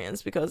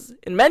experience because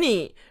in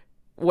many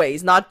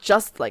ways, not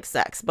just like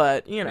sex,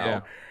 but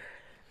yeah,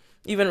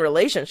 even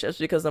relationships,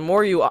 because the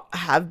more you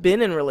have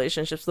been in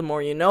relationships, the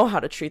more you know how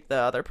to treat the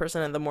other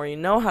person and the more you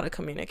know how to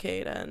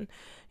communicate, and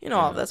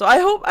all of yeah. that. So I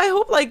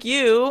hope like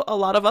you, a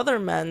lot of other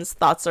men's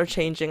thoughts are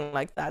changing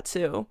like that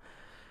too.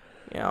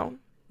 You know.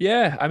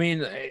 Yeah, I mean,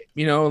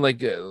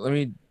 like let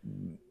me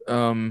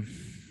um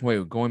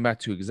wait, going back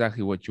to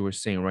exactly what you were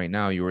saying right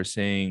now. You were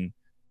saying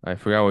I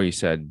forgot what you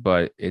said,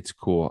 but it's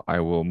cool. I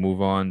will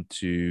move on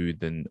to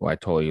the I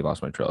totally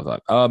lost my trail of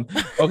thought.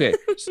 Okay,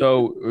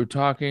 so we're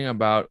talking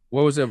about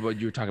what was it what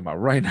you were talking about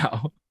right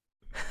now?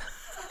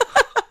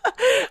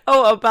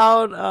 Oh,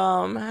 about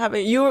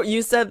having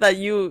you said that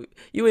you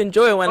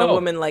enjoy when a Oh,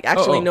 woman like oh,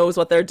 actually oh, knows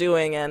what they're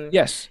doing, and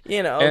yes.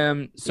 yeah,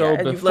 So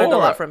and you've learned a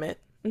lot before from it.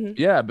 Hmm.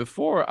 yeah,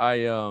 before I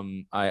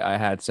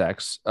had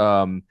sex,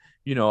 I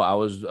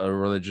was a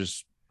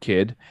religious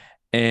kid,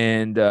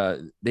 and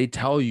they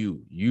tell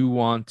you you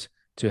want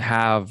to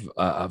have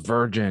a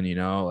virgin,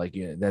 like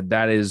yeah,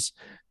 that is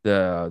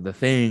the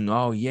thing.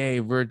 Oh, yay,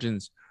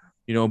 virgins.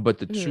 But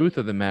the Hmm. truth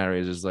of the matter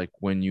is like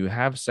when you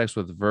have sex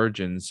with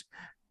virgins,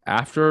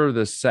 after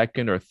the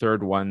second or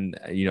third one,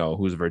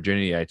 whose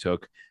virginity I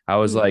took, I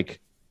was Hmm. like,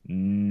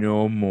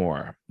 no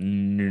more.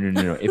 No, no,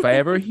 no, no. If I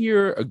ever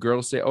hear a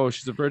girl say, "Oh,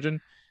 she's a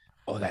virgin,"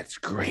 oh, that's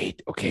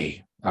great.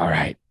 Okay. All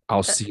right.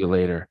 I'll see you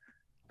later.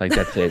 Like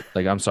that's it.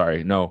 Like I'm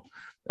sorry. No.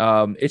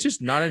 It's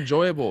just not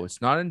enjoyable.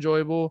 It's not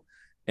enjoyable.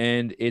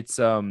 And it's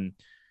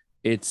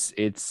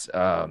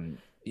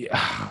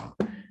yeah.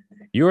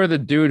 You're the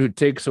dude who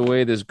takes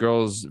away this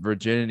girl's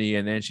virginity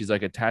and then she's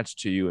like attached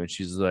to you and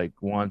she's like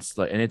wants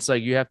like and it's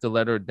like you have to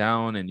let her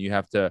down and you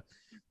have to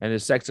and the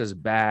sex is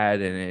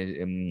bad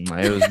and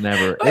it was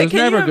never it Wait, was can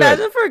you never good.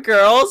 imagine for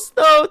girls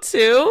though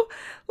too?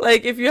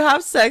 Like if you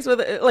have sex with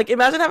like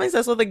imagine having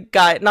sex with a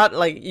guy, not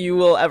like you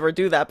will ever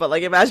do that, but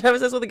like imagine having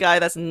sex with a guy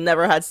that's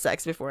never had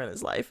sex before in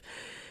his life.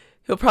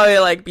 He'll probably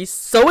like be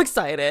so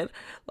excited,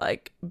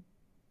 like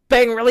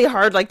bang really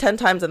hard like 10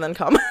 times and then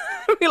come.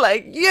 Be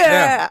like,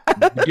 Yeah.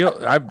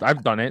 "Yeah."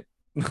 I've done it.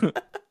 All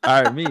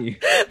right, me.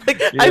 Like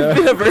You I've know?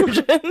 been a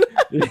virgin.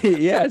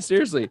 Yeah,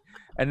 seriously.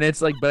 And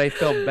it's like, but I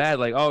felt bad,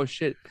 like, oh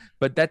shit.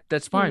 But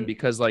that's fine Mhm.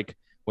 because like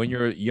when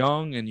you're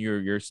young and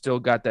you're still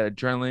got that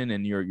adrenaline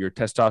and your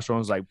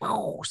testosterone's like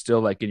still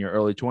like in your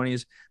early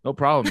 20s, no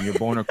problem. Your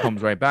boner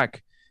comes right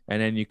back.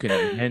 And then you can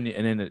and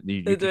then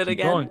you Do can it keep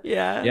going. again.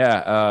 Yeah.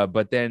 Yeah.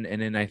 But then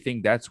and then I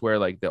think that's where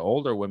like the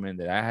older women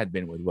that I had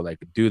been with were like,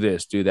 do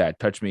this, do that,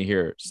 touch me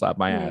here, slap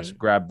my ass, Mhm.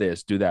 grab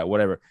this, do that,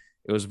 whatever.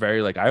 It was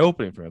very like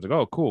eye-opening for me. I was like,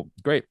 oh, cool,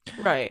 great.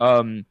 Right.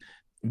 Um,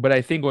 but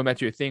I think going back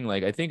to your thing,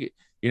 like I think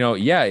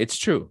yeah, it's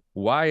true.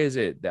 Why is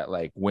it that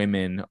like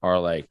women are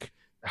like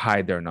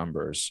hide their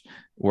numbers,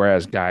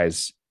 whereas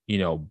guys,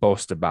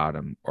 boast about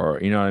them, or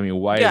you know what I mean?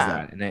 Why is Yeah.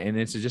 that? And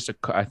it's just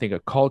I think a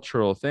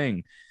cultural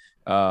thing,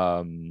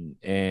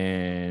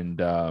 and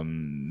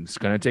it's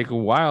gonna take a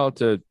while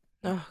to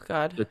Oh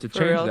God, to, to for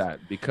change real. that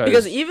Because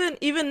because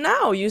even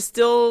now you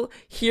still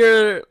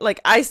hear, like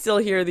I still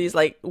hear these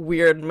like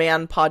weird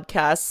man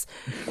podcasts,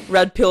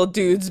 red pill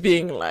dudes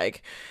being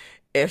like,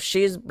 if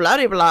she's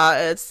bloody blah,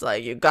 it's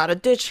like you gotta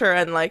ditch her,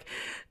 and like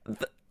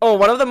oh,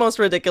 one of the most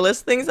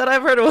ridiculous things that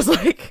I've heard was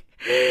like,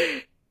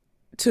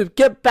 to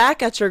get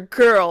back at your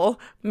girl,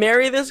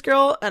 marry this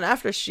girl, and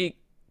after she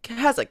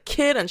has a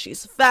kid and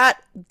she's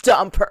fat,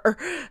 dump her.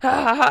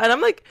 And I'm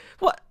like,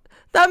 what?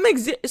 That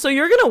makes so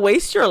you're gonna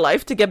waste your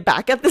life to get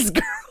back at this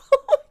girl?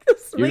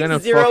 This you're makes gonna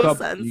fuck zero up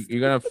sense.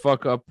 you're gonna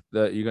fuck up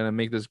the you're gonna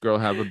make this girl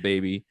have a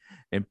baby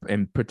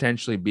and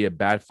potentially be a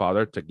bad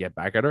father to get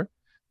back at her.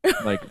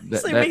 Like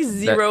So it makes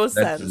zero that's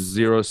sense.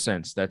 zero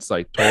sense. That's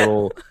like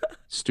total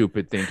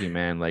stupid thinking,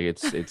 man. Like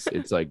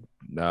it's like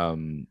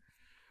um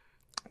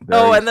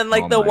Oh, very and then small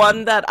like the minded.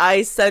 one that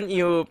I sent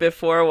you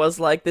before was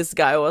like this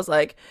guy was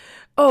like,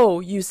 oh,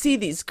 you see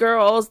these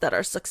girls that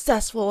are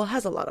successful,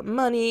 has a lot of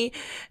money,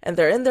 and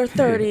they're in their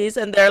 30s,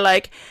 and they're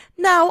like,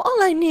 now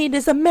all I need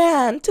is a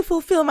man to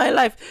fulfill my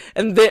life.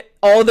 And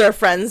all their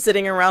friends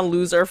sitting around,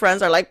 loser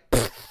friends, are like,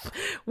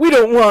 we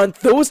don't want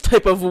those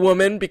type of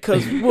women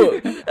because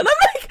what? And I'm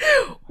like,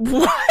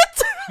 what?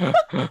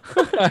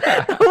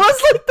 It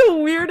was like the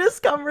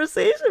weirdest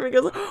conversation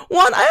because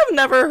one, I have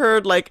never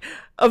heard like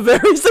a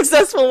very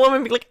successful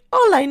woman be like,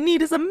 all I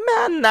need is a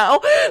man now.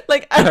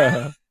 Like,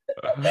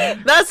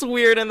 that's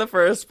weird in the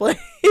first place.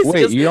 Wait,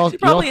 'Cause you don't she you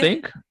don't probably,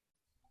 think?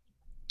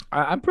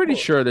 I'm pretty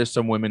sure there's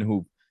some women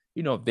who,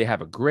 they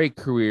have a great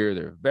career,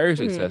 they're very mm,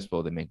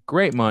 successful, they make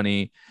great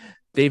money,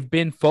 they've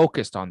been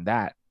focused on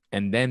that,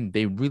 and then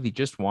they really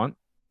just want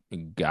a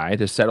guy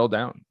to settle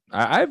down.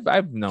 I've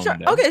sure, known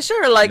them. okay,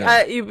 sure. Like,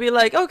 Yeah, you'd be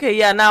like, okay,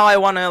 yeah, now I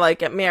want to like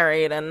get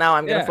married, and now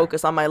I'm gonna yeah.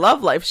 focus on my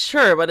love life.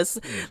 Sure, but it's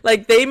Mm.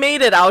 like they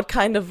made it out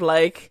kind of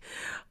like,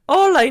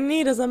 all I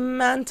need is a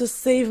man to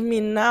save me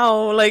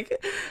now.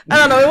 Like, I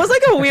don't know. It was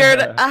like a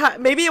weird.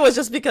 Maybe it was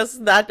just because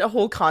that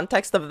whole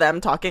context of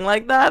them talking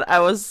like that. I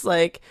was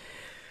like,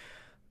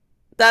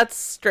 that's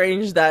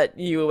strange that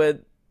you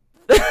would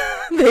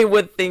they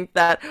would think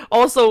that.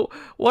 Also,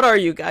 what are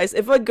you guys?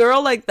 If a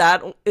girl like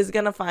that is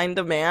gonna find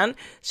a man,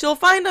 she'll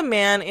find a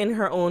man in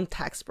her own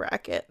tax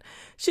bracket.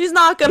 She's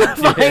not gonna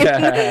find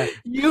Yeah.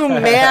 you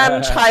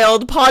man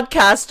child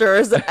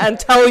podcasters and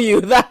tell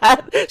you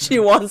that she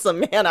wants a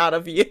man out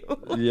of you.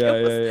 Like, Yeah,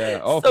 it yeah, was yeah.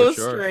 Oh, for so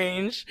sure.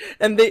 strange.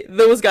 And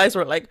those guys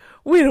were like,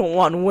 we don't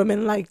want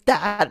women like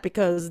that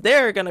because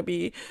they're gonna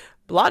be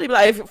blah blah.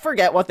 I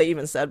forget what they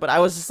even said, but I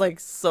was just like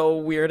so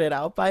weirded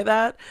out by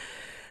that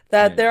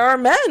Yeah. there are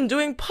men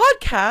doing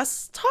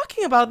podcasts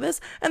talking about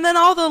this, and then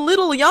all the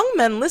little young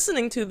men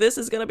listening to this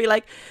is going to be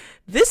like,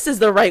 this is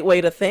the right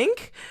way to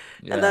think.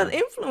 And Yeah. that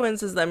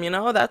influences them,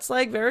 That's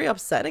like very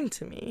upsetting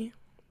to me.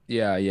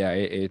 Yeah, yeah.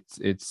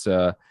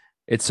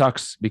 It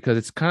sucks because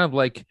it's kind of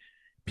like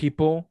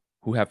people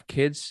who have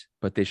kids,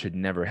 but they should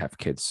never have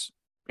kids.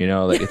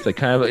 Like it's like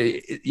kind of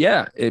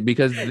yeah,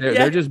 because they're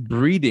Yeah. just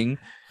breeding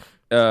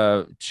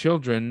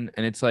children,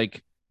 and it's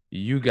like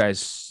you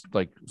guys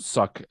like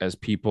suck as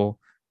people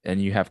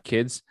and you have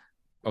kids.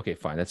 Okay,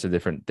 fine, that's a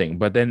different thing.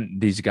 But then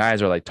these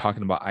guys are like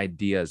talking about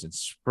ideas and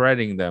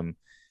spreading them.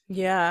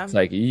 Yeah. It's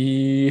like,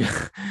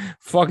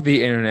 fuck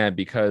the internet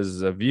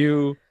because of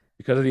you,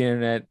 because of the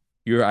internet,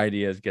 your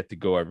ideas get to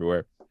go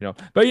everywhere.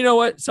 But you know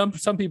what? Some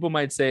people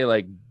might say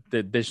like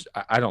that this.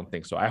 I don't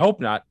think so. I hope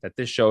not that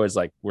this show is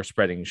like we're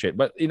spreading shit.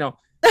 But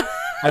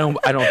I don't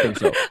think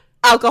so.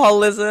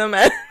 Alcoholism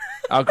and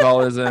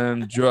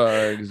Alcoholism,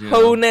 drugs,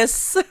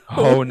 wholeness.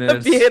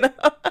 wholeness. Which is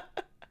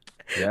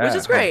Yeah,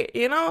 great,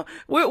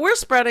 We're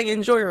spreading.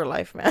 Enjoy your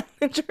life, man.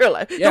 Enjoy your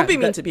life. Don't yeah. be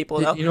mean to people,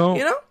 though.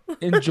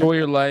 Enjoy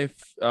your life.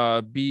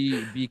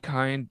 Be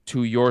kind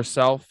to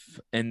yourself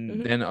and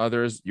Hmm. then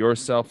others,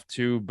 yourself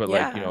too. But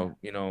like Yeah.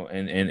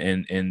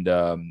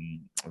 and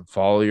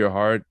follow your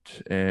heart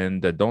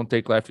and don't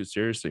take life too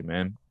seriously,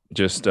 man.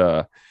 Just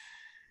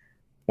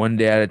one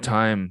day at a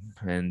time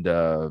and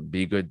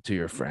be good to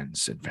your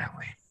friends and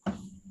family.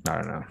 I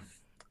don't know.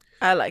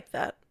 I like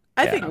that.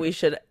 I think Yeah, we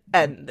should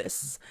end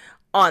this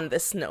on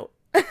this note.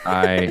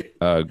 I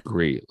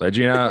agree.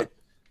 Legina,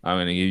 I'm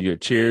gonna give you a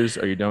cheers.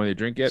 Are you done with your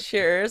drink yet?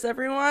 Cheers,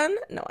 everyone.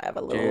 No, I have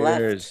a little left.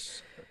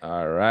 Cheers.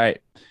 All right.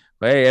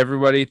 Well, hey,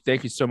 everybody.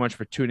 Thank you so much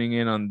for tuning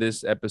in on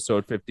this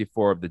episode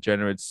 54 of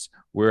Degenerates.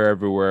 We're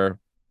everywhere.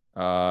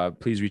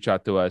 Please reach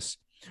out to us.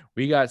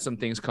 We got some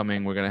things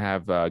coming. We're gonna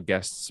have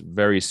guests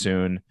very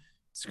soon.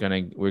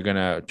 We're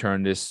gonna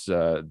turn this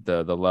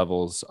the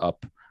levels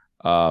up.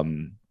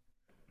 Um,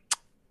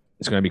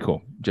 it's gonna be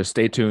cool. Just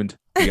stay tuned.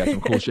 We got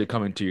some cool shit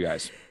coming to you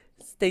guys.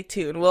 Stay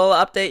tuned. We'll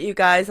update you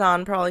guys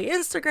on probably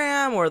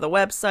Instagram or the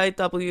website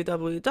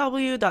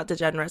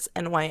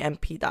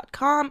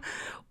www.degeneratesnymp.com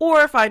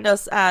or find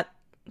us at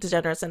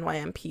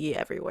degeneratesnymp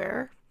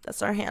everywhere.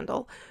 That's our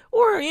handle.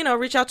 Or,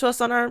 reach out to us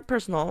on our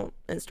personal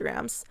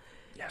Instagrams.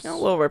 Yes.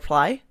 We'll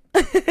reply.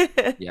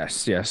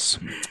 Yes, yes.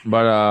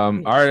 But all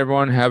right,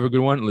 everyone, have a good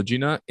one.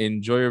 Legina,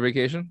 enjoy your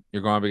vacation.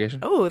 You're going on vacation?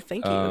 Oh,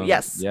 thank you.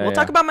 Yes. Yeah, We'll yeah.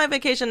 talk about my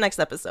vacation next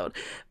episode.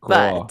 Cool.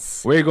 But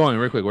Where are you going?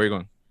 Real quick, where are you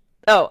going?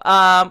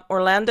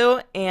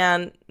 Orlando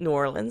and New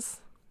Orleans.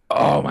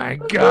 Oh my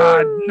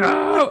God,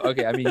 no.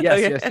 Okay, I mean, yes,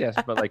 Okay. yes, yes.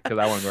 But like, because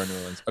I want to go to New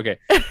Orleans. Okay.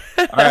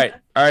 All right,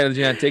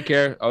 Legina, take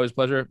care. Always a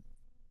pleasure.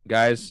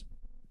 Guys,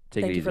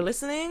 take it Thank you easy. for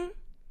listening.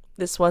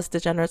 This was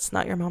Degenerates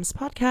Not Your Mom's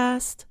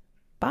podcast.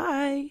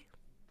 Bye.